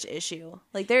sewage issue.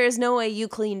 Like, there is no way you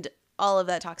cleaned all of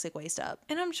that toxic waste up.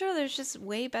 And I'm sure there's just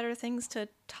way better things to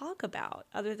talk about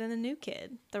other than the new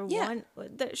kid.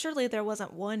 Surely there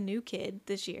wasn't one new kid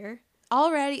this year.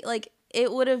 Already, like,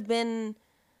 it would have been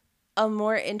a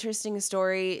more interesting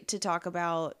story to talk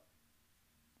about,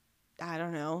 I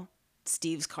don't know,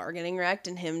 Steve's car getting wrecked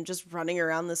and him just running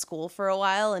around the school for a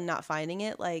while and not finding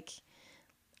it. Like,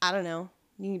 I don't know.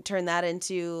 You turn that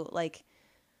into, like,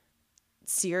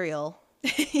 cereal.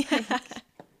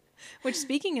 Which,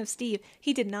 speaking of Steve,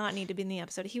 he did not need to be in the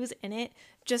episode. He was in it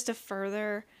just to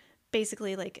further,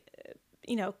 basically, like,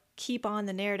 keep on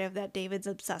the narrative that David's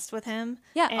obsessed with him.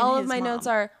 Yeah, and all of his my mom. notes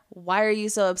are, why are you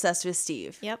so obsessed with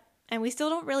Steve? Yep. And we still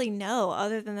don't really know,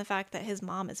 other than the fact that his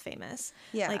mom is famous.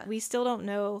 Yeah. Like, we still don't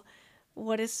know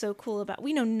what is so cool about...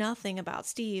 We know nothing about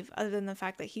Steve, other than the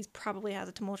fact that he's probably has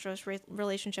a tumultuous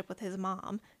relationship with his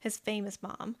mom, his famous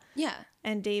mom. Yeah.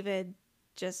 And David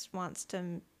just wants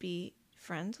to be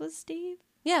friends with Steve.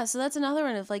 Yeah, so that's another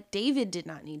one of, like, David did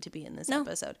not need to be in this No,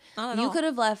 episode. not at You all. could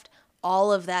have left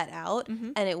all of that out,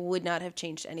 and it would not have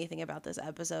changed anything about this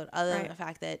episode, other than Right. the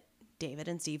fact that David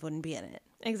and Steve wouldn't be in it.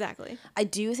 Exactly. I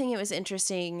do think it was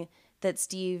interesting that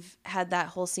Steve had that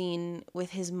whole scene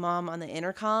with his mom on the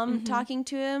intercom talking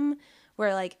to him,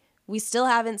 where, like, we still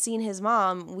haven't seen his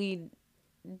mom. We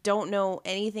don't know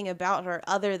anything about her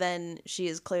other than she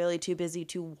is clearly too busy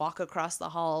to walk across the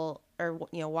hall or,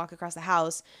 walk across the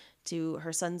house to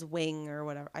her son's wing or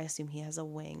whatever. I assume he has a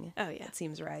wing. Oh, yeah. That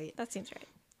seems right. That seems right.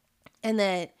 And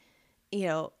that,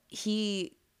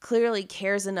 he clearly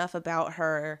cares enough about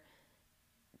her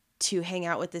to hang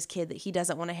out with this kid that he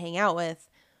doesn't want to hang out with.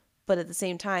 But at the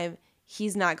same time,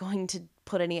 he's not going to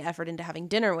put any effort into having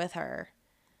dinner with her.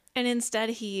 And instead,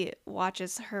 he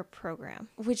watches her program.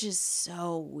 Which is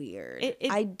so weird. It-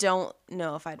 I don't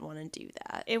know if I'd want to do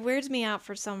that. It weirds me out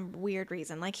for some weird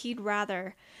reason. Like, he'd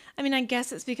rather... I mean, I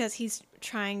guess it's because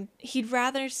he'd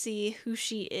rather see who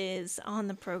she is on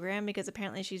the program, because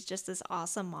apparently she's just this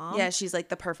awesome mom. Yeah, she's like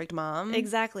the perfect mom.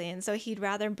 Exactly. And so he'd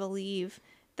rather believe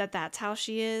that that's how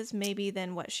she is, maybe,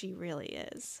 than what she really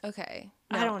is. Okay.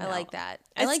 I don't know. I like that.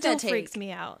 It I like still that take. freaks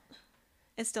me out.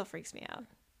 It still freaks me out.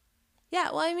 Yeah,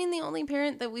 well, I mean, the only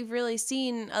parent that we've really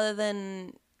seen other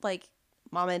than, like,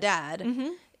 mom and dad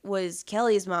was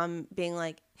Kelly's mom being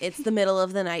like, it's the middle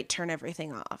of the night, turn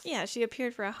everything off. Yeah, she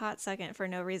appeared for a hot second for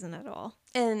no reason at all.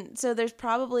 And so there's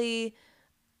probably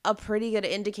a pretty good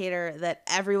indicator that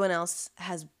everyone else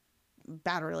has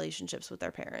bad relationships with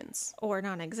their parents. Or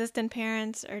non-existent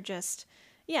parents, or just...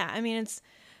 Yeah, I mean, it's...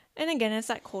 And again, it's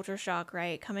that culture shock,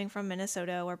 right? Coming from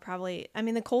Minnesota, where probably... I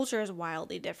mean, the culture is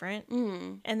wildly different.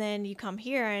 And then you come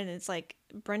here, and it's like,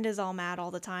 Brenda's all mad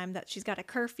all the time that she's got a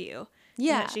curfew.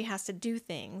 Yeah. And that she has to do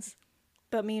things.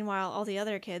 But meanwhile, all the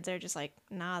other kids are just like,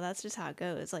 nah, that's just how it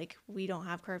goes. Like, we don't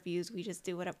have curfews. We just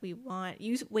do what we want.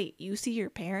 You see your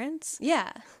parents?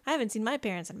 Yeah. I haven't seen my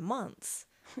parents in months.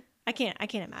 I can't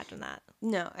imagine that.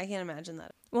 No, I can't imagine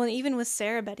that. Well, and even with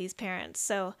Sarah Betty's parents.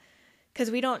 So,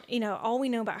 because we don't, all we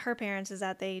know about her parents is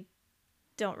that they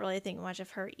don't really think much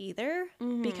of her either.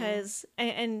 Because,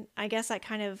 and I guess that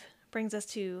kind of brings us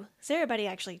to Sarah Betty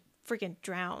actually freaking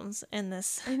drowns in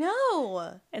this I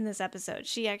know. episode.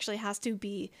 She actually has to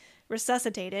be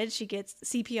resuscitated. She gets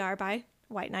CPR by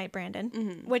White Knight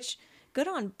Brandon, which good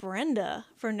on Brenda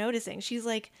for noticing. She's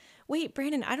like, wait,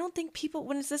 Brandon, I don't think people,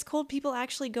 when it's this cold, people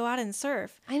actually go out and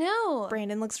surf. I know.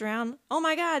 Brandon looks around, oh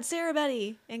my God, Sarah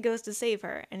Betty, and goes to save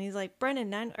her. And he's like,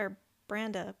 Brenda,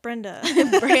 Brenda.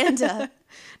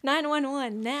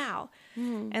 911 now.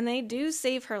 And they do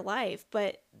save her life,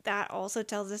 but that also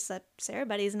tells us that Sarah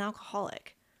Betty is an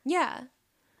alcoholic. Yeah.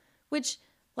 Which,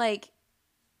 like,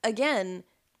 again,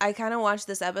 I kind of watched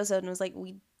this episode and was like,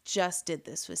 we just did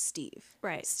this with Steve.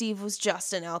 Right. Steve was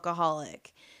just an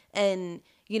alcoholic. And,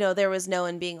 there was no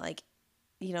one being like,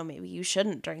 maybe you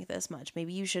shouldn't drink this much.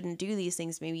 Maybe you shouldn't do these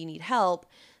things. Maybe you need help.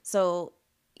 So,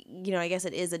 I guess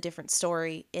it is a different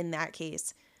story in that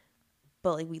case.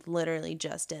 But, like, we literally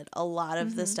just did a lot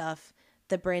of the stuff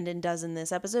that Brandon does in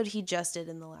this episode. He just did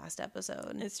in the last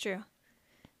episode. It's true.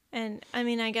 And I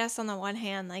mean, I guess on the one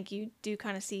hand, like, you do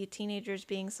kind of see teenagers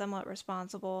being somewhat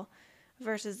responsible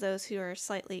versus those who are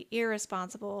slightly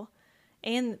irresponsible,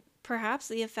 and perhaps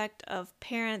the effect of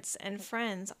parents and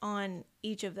friends on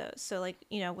each of those. So, like,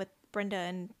 with Brenda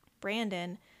and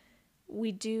Brandon,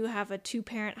 we do have a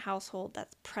 2-parent household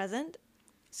that's present.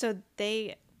 So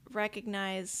they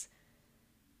recognize,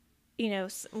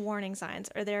 warning signs,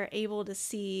 or they're able to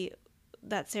see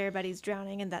that Sarah Betty's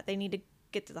drowning and that they need to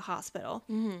get to the hospital.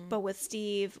 But with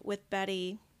Steve, with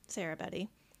Betty, Sarah Betty,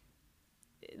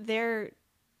 they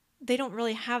don't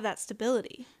really have that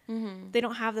stability. They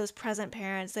don't have those present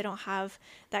parents. They don't have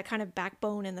that kind of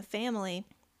backbone in the family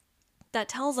that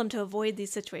tells them to avoid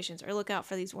these situations or look out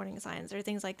for these warning signs or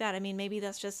things like that. I mean, maybe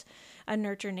that's just a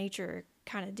nurture-nature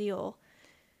kind of deal.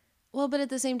 Well, but at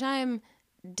the same time,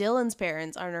 Dylan's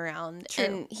parents aren't around. True.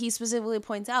 And he specifically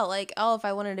points out, like, oh, if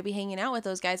I wanted to be hanging out with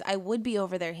those guys, I would be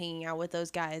over there hanging out with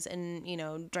those guys and,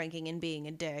 drinking and being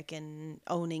a dick and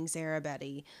owning Sarah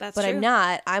Betty. That's but true. I'm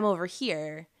not. I'm over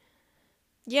here.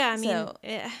 Yeah, I mean, So-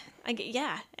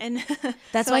 yeah, and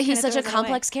That's so why that he's kinda such a throws it away.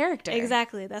 complex character.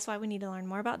 Exactly. That's why we need to learn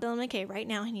more about Dylan McKay. Right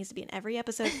now, he needs to be in every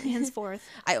episode henceforth.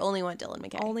 I only want Dylan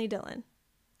McKay. Only Dylan.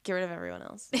 Get rid of everyone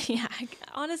else. Yeah,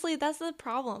 honestly, that's the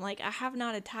problem. Like, I have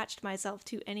not attached myself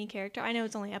to any character. I know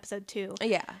it's only episode 2,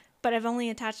 Yeah. but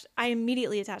I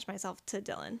immediately attached myself to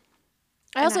Dylan.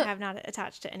 I And also I have not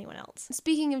attached to anyone else.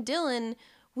 Speaking of Dylan,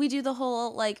 we do the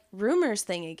whole like rumors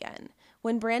thing again.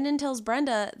 When Brandon tells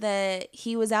Brenda that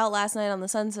he was out last night on the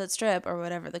Sunset Strip or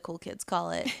whatever the cool kids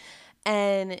call it.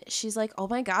 And she's like, "Oh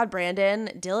my God, Brandon,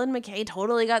 Dylan McKay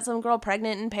totally got some girl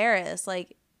pregnant in Paris."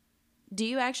 Like, do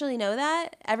you actually know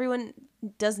that? Everyone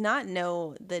does not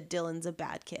know that Dylan's a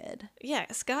bad kid. Yeah,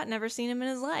 Scott never seen him in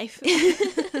his life.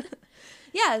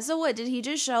 Yeah, so what? Did he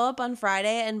just show up on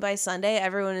Friday and by Sunday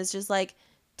everyone is just like,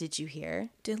 "Did you hear?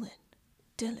 Dylan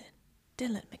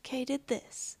McKay did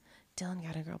this. Dylan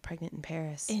got a girl pregnant in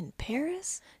Paris. In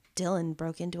Paris? Dylan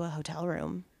broke into a hotel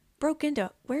room." Broke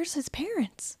into, where's his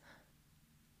parents?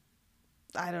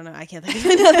 I don't know. I can't think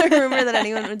of another rumor that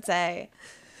anyone would say.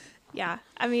 Yeah,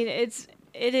 I mean,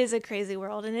 it is a crazy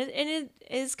world, and it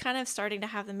is kind of starting to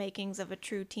have the makings of a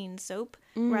true teen soap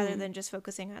rather than just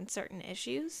focusing on certain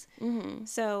issues. Mm-hmm.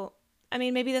 So, I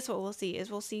mean, maybe that's what we'll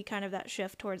see kind of that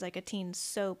shift towards like a teen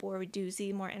soap where we do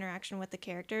see more interaction with the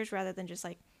characters rather than just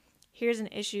like, here's an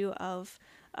issue of,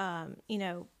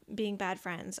 being bad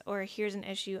friends, or here's an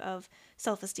issue of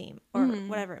self-esteem or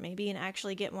whatever it may be, and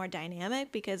actually get more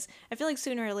dynamic, because I feel like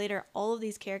sooner or later, all of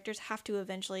these characters have to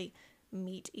eventually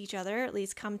meet each other, at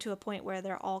least come to a point where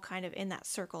they're all kind of in that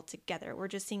circle together. We're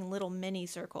just seeing little mini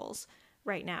circles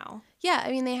right now. Yeah,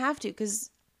 I mean, they have to, because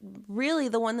really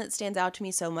the one that stands out to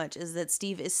me so much is that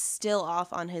Steve is still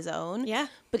off on his own. Yeah.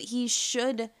 But he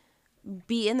should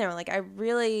be in there. Like, I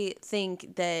really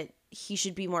think that he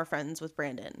should be more friends with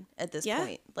Brandon at this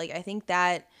point. Like, I think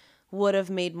that would have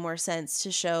made more sense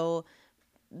to show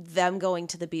them going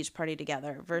to the beach party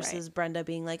together versus Brenda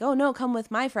being like, "Oh no, come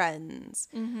with my friends."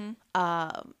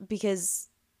 Because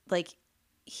like,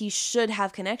 he should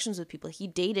have connections with people. He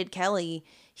dated Kelly.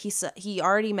 He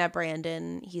already met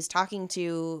Brandon. He's talking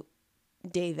to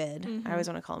David. I always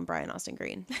want to call him Brian Austin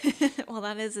Green. Well,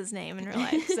 that is his name in real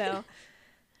life, so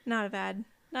not a bad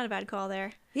call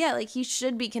there. Yeah, like, he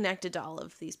should be connected to all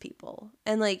of these people.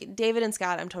 And like, David and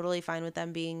Scott, I'm totally fine with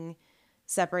them being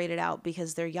separated out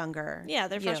because they're younger. Yeah,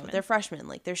 they're freshmen. They're freshmen.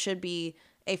 Like, there should be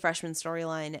a freshman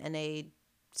storyline and a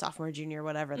sophomore, junior,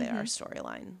 whatever they are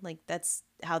storyline. Like, that's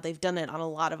how they've done it on a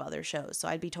lot of other shows. So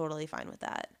I'd be totally fine with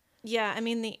that. Yeah, I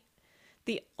mean,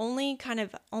 the only kind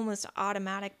of almost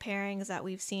automatic pairings that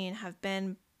we've seen have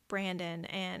been Brandon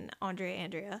and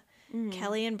Andrea,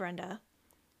 Kelly and Brenda,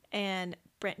 and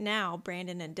now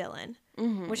Brandon and Dylan,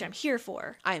 which I'm here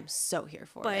for. I am so here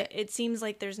for But it. it seems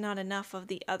like there's not enough of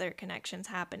the other connections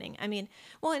happening. I mean,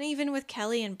 well, and even with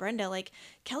Kelly and Brenda, like,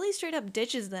 Kelly straight up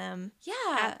ditches them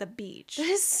at the beach. That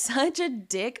is such a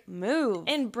dick move.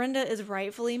 And Brenda is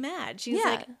rightfully mad. She's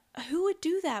Yeah. like, who would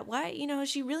do that? Why? Is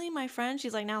she really my friend?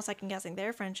 She's like now second guessing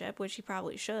their friendship, which she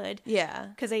probably should. Yeah.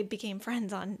 Because they became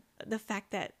friends on the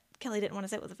fact that Kelly didn't want to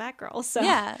sit with a fat girl. So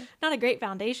Yeah. not a great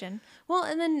foundation. Well,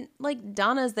 and then like,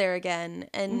 Donna's there again,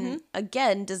 and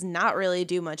again does not really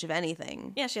do much of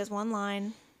anything. Yeah, she has one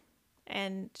line,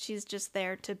 and she's just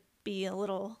there to be a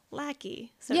little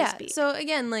lackey, so to speak. So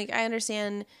again, like, I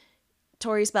understand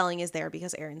Tori Spelling is there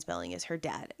because Aaron Spelling is her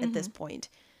dad at this point.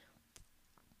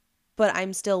 But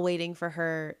I'm still waiting for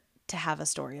her to have a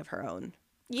story of her own.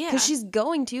 Yeah. Because she's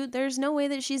going to. There's no way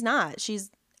that she's not.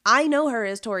 I know her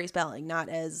as Tori Spelling, not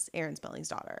as Aaron Spelling's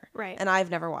daughter. Right. And I've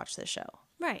never watched this show.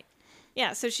 Right.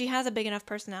 Yeah, so she has a big enough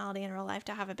personality in real life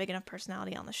to have a big enough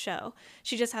personality on the show.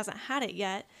 She just hasn't had it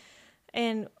yet.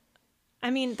 And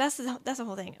I mean, that's the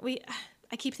whole thing.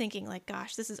 I keep thinking like,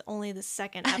 gosh, this is only the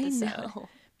second episode. I know.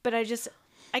 But I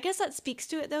guess that speaks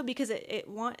to it though, because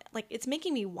it's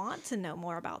making me want to know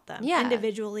more about them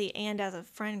individually and as a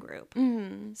friend group.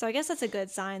 Mm-hmm. So I guess that's a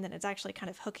good sign that it's actually kind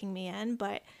of hooking me in.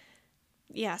 But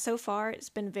yeah, so far it's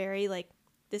been very like,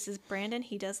 this is Brandon,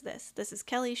 he does this. This is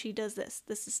Kelly, she does this.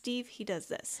 This is Steve, he does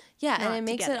this. Yeah, Not and it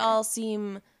makes it together. all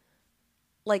seem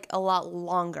like a lot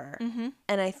longer. Mm-hmm.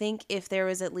 And I think if there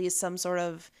was at least some sort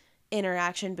of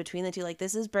interaction between the two, like,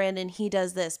 this is Brandon, he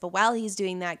does this, but while he's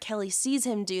doing that, Kelly sees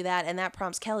him do that, and that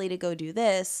prompts Kelly to go do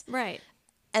this. Right.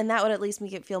 And that would at least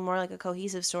make it feel more like a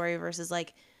cohesive story versus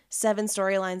like 7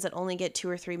 storylines that only get 2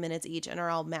 or 3 minutes each and are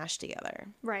all mashed together.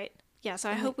 Right. Yeah, so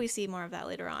I hope we see more of that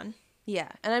later on. Yeah,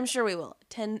 and I'm sure we will.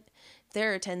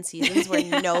 There are 10 seasons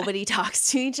where nobody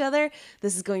talks to each other.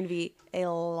 This is going to be a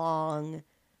long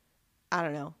I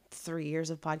don't know, 3 years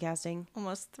of podcasting.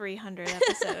 Almost 300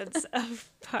 episodes of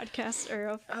podcast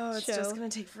or of It's show. just going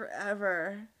to take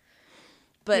forever.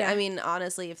 But, Yeah. I mean,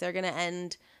 honestly, if they're going to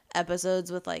end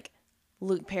episodes with, like,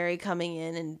 Luke Perry coming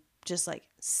in and just, like,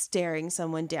 staring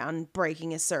someone down and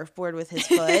breaking a surfboard with his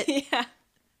foot, Yeah.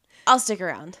 I'll stick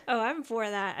around. Oh, I'm for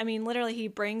that. I mean, literally, he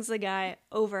brings the guy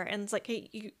over and it's like, hey,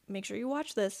 you make sure you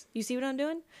watch this. You see what I'm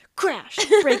doing? Crash!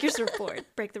 Break your surfboard.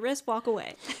 Break the wrist, walk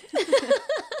away.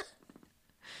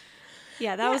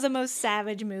 Yeah, that was the most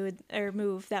savage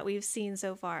move that we've seen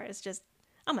so far. It's just,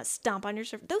 I'm gonna stomp on your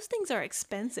surf. Those things are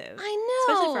expensive. I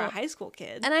know. Especially for a high school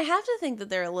kid. And I have to think that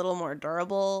they're a little more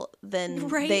durable than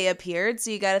Right. they appeared. So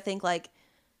you got to think, like,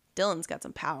 Dylan's got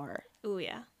some power. Ooh,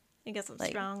 yeah. He got some Like,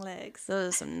 strong legs. Those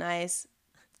are some nice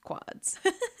quads.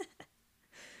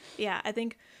 Yeah, I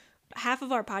think half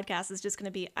of our podcast is just going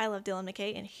to be, I love Dylan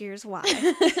McKay, and here's why.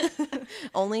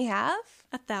 Only half?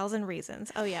 1,000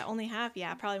 reasons. Oh, yeah, only half?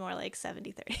 Yeah, probably more like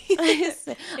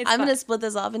 70-30. I'm going to split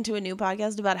this off into a new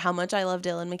podcast about how much I love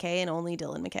Dylan McKay and only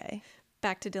Dylan McKay.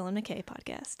 Back to Dylan McKay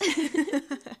podcast.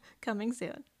 Coming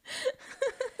soon.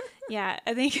 Yeah,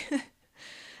 I think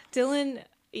Dylan,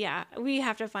 yeah, we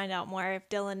have to find out more if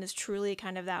Dylan is truly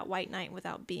kind of that white knight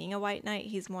without being a white knight.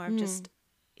 He's more of just,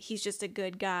 he's just a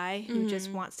good guy who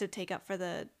just wants to take up for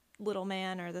the little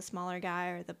man or the smaller guy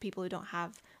or the people who don't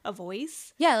have a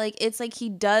voice. Yeah, like, it's like he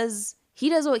does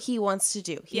what he wants to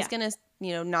do. He's Yeah. going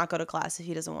to, not go to class if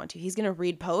he doesn't want to. He's going to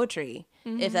read poetry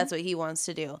if that's what he wants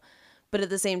to do. But at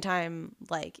the same time,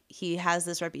 like, he has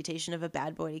this reputation of a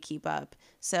bad boy to keep up.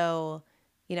 So,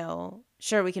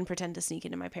 sure, we can pretend to sneak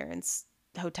into my parents'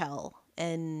 hotel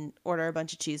and order a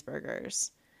bunch of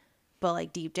cheeseburgers. But,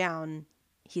 like, deep down,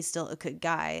 he's still a good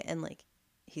guy. And, like,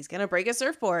 he's going to break a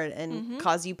surfboard and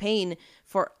cause you pain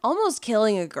for almost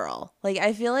killing a girl. Like,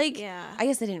 I feel like, Yeah. I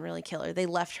guess they didn't really kill her. They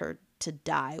left her to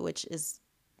die, which is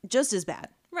just as bad.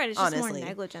 Right, it's just honestly. more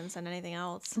negligence than anything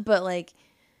else. But, like,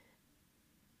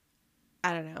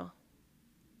 I don't know.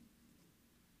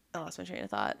 I lost my train of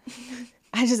thought.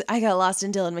 I got lost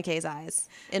in Dylan McKay's eyes.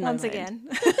 Once my again.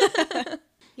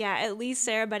 Yeah, at least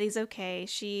Sarah Betty's okay.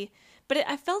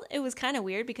 I felt it was kind of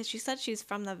weird because she said she's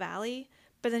from the Valley,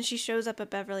 but then she shows up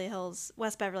at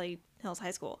West Beverly Hills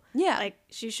High School. Yeah. Like,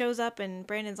 she shows up and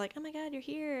Brandon's like, oh my God, you're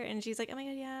here. And she's like, oh my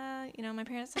God, yeah. My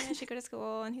parents told me I should go to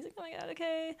school. And he's like, oh my God,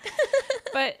 okay.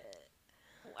 But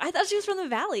I thought she was from the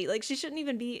Valley. Like, she shouldn't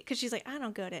even be, because she's like, I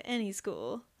don't go to any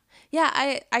school. Yeah,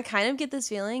 I kind of get this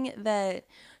feeling that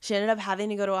she ended up having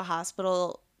to go to a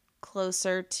hospital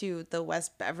closer to the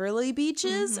West Beverly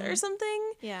beaches or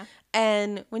something. Yeah.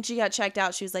 And when she got checked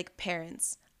out, she was like,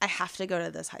 parents, I have to go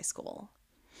to this high school.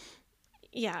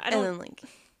 Yeah, I And don't. then, like,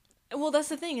 Well, that's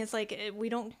the thing. It's like,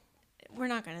 we're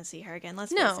not going to see her again.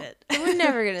 Let's no, face it. we're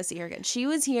never going to see her again. She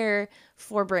was here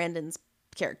for Brandon's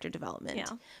character development, Yeah.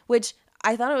 which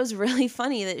I thought it was really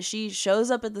funny that she shows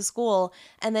up at the school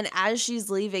and then as she's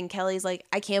leaving, Kelly's like,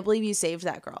 I can't believe you saved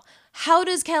that girl. How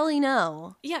does Kelly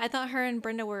know? Yeah, I thought her and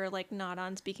Brenda were like not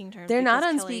on speaking terms. They're not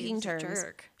because on Kelly's speaking a terms.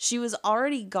 jerk. She was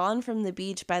already gone from the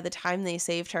beach by the time they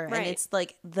saved her, Right. and it's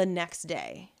like the next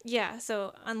day. Yeah,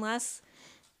 so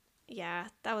yeah,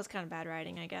 that was kind of bad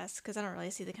writing, I guess, because I don't really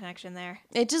see the connection there.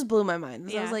 It just blew my mind.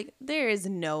 So I was Yeah. like, there is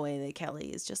no way that Kelly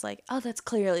is just like, oh, that's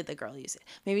clearly the girl you see.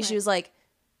 Maybe she Right. was like,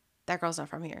 that girl's not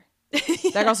from here.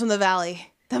 That girl's from the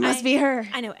Valley. That must be her.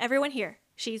 I know everyone here.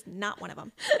 She's not one of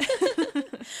them.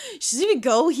 She doesn't even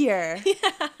go here.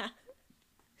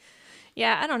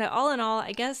 Yeah, I don't know. All in all,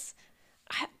 I guess,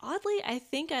 I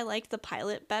think I liked the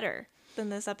pilot better than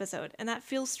this episode. And that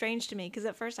feels strange to me because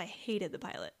at first I hated the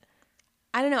pilot.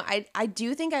 I don't know. I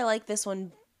do think I like this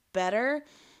one better,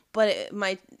 but it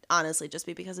might honestly just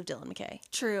be because of Dylan McKay.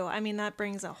 True. I mean, that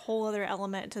brings a whole other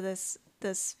element to this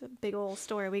big old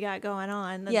story we got going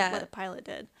on than Yeah. what the pilot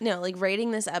did. No, like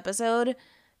rating this episode,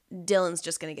 Dylan's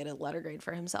just going to get a letter grade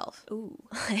for himself. Ooh.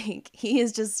 Like, he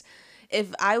is just,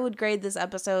 if I would grade this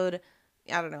episode,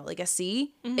 I don't know, like a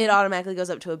C, it automatically goes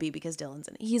up to a B because Dylan's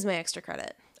in it. He's my extra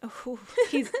credit. Ooh,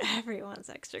 he's everyone's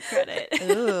extra credit.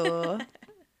 Ooh.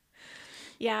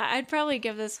 Yeah, I'd probably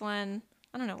give this one,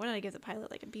 I don't know, what did I give the pilot?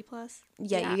 Like a B plus?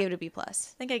 Yeah, you gave it a B+. I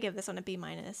think I give this one a B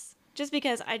minus. Just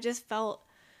because I just felt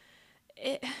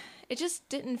it just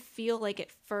didn't feel like it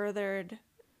furthered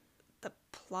the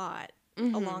plot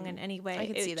along in any way. I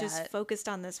could it see just that. focused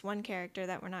on this one character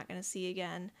that we're not going to see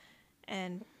again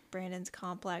and Brandon's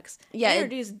complex. Yeah, It it-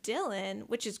 introduced Dylan,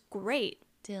 which is great.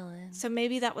 Dylan. So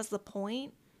maybe that was the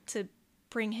point, to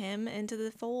bring him into the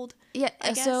fold. Yeah,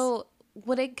 I guess. so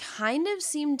what it kind of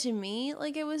seemed to me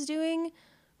like it was doing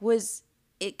was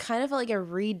it kind of felt like it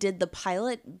redid the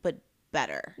pilot, but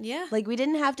better. Yeah. Like, we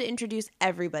didn't have to introduce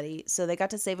everybody, so they got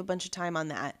to save a bunch of time on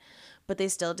that. But they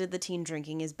still did the teen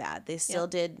drinking is bad. They still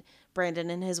did Brandon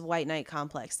and his white knight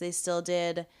complex. They still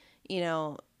did,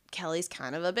 Kelly's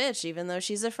kind of a bitch, even though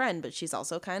she's a friend, but she's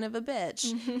also kind of a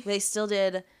bitch. They still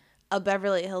did a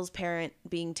Beverly Hills parent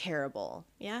being terrible.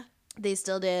 Yeah. They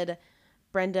still did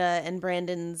Brenda and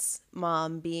Brandon's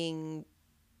mom being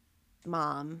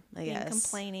mom, I guess.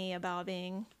 Complaining about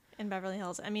being in Beverly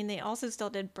Hills. I mean, they also still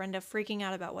did Brenda freaking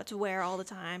out about what to wear all the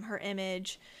time, her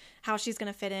image, how she's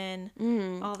going to fit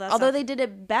in, all that Although stuff. they did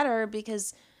it better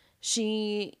because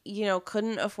she,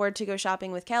 couldn't afford to go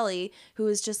shopping with Kelly, who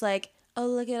was just like, oh,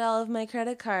 look at all of my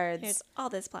credit cards. Here's all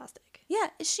this plastic. Yeah,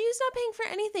 she was not paying for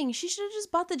anything. She should have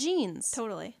just bought the jeans.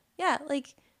 Totally. Yeah,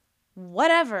 like,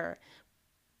 whatever.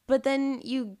 But then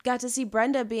you got to see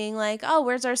Brenda being like, oh,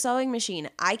 where's our sewing machine?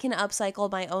 I can upcycle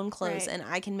my own clothes and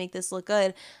I can make this look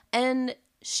good. And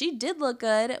she did look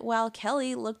good while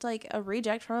Kelly looked like a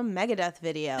reject from a Megadeth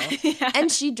video. And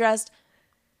she dressed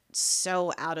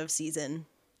so out of season.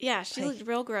 Yeah, she looked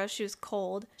real gross. She was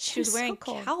cold. She was wearing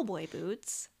cowboy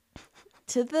boots.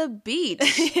 To the beach.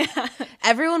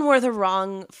 Everyone wore the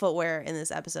wrong footwear in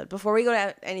this episode. Before we go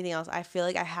to anything else, I feel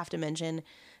like I have to mention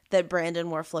that Brandon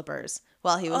wore flippers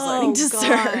while he was learning to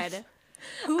surf.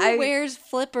 Who wears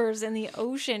flippers in the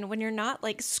ocean when you're not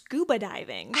like scuba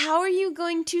diving? How are you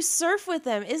going to surf with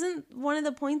them? Isn't one of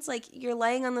the points like you're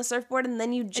laying on the surfboard and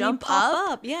then you jump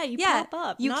up? Yeah, you pop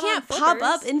up. You not can't pop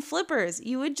up in flippers.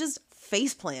 You would just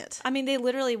face plant. I mean, they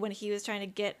literally, when he was trying to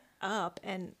get up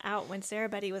and out, when Sarah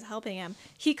Betty was helping him,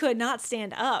 he could not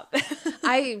stand up.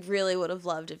 I really would have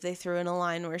loved if they threw in a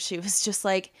line where she was just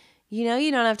like, you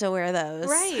don't have to wear those.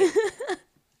 Right.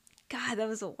 God, that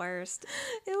was the worst.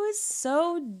 It was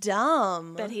so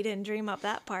dumb. Bet he didn't dream up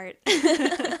that part.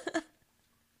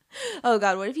 Oh,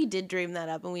 God, what if he did dream that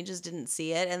up and we just didn't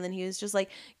see it? And then he was just like,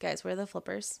 guys, where are the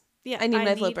flippers? Yeah, I need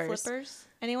my flippers.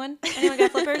 Anyone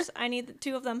got flippers? I need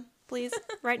 2 of them, please.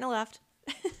 Right and a left.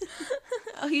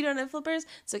 Oh, you don't have flippers?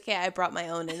 It's okay. I brought my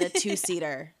own in a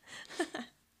 2-seater.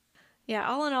 Yeah,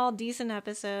 all in all, decent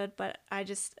episode, but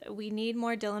we need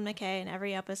more Dylan McKay in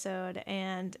every episode,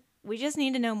 and we just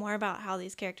need to know more about how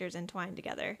these characters entwine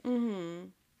together.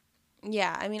 Mm-hmm.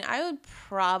 Yeah, I mean, I'd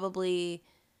probably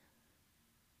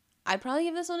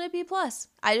give this one a B+.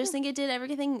 I just think it did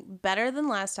everything better than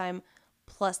last time,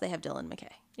 plus they have Dylan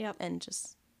McKay. Yep. And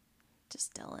just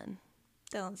Dylan.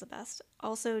 Dylan's the best.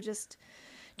 Also, just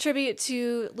tribute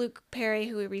to Luke Perry,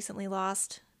 who we recently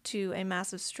lost to a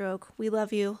massive stroke. We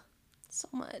love you so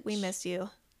much. We miss you.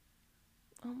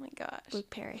 Oh my gosh. Luke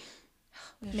Perry.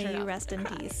 May you rest in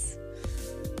peace.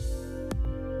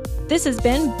 This has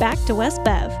been Back to West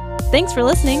Bev. Thanks for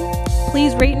listening.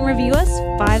 Please rate and review us.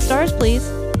 5 stars, please.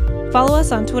 Follow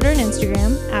us on Twitter and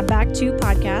Instagram at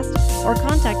Back2Podcast, or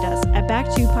contact us at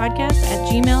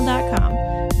back2podcast@gmail.com.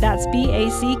 That's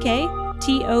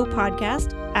BACKTO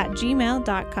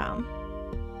podcast@gmail.com.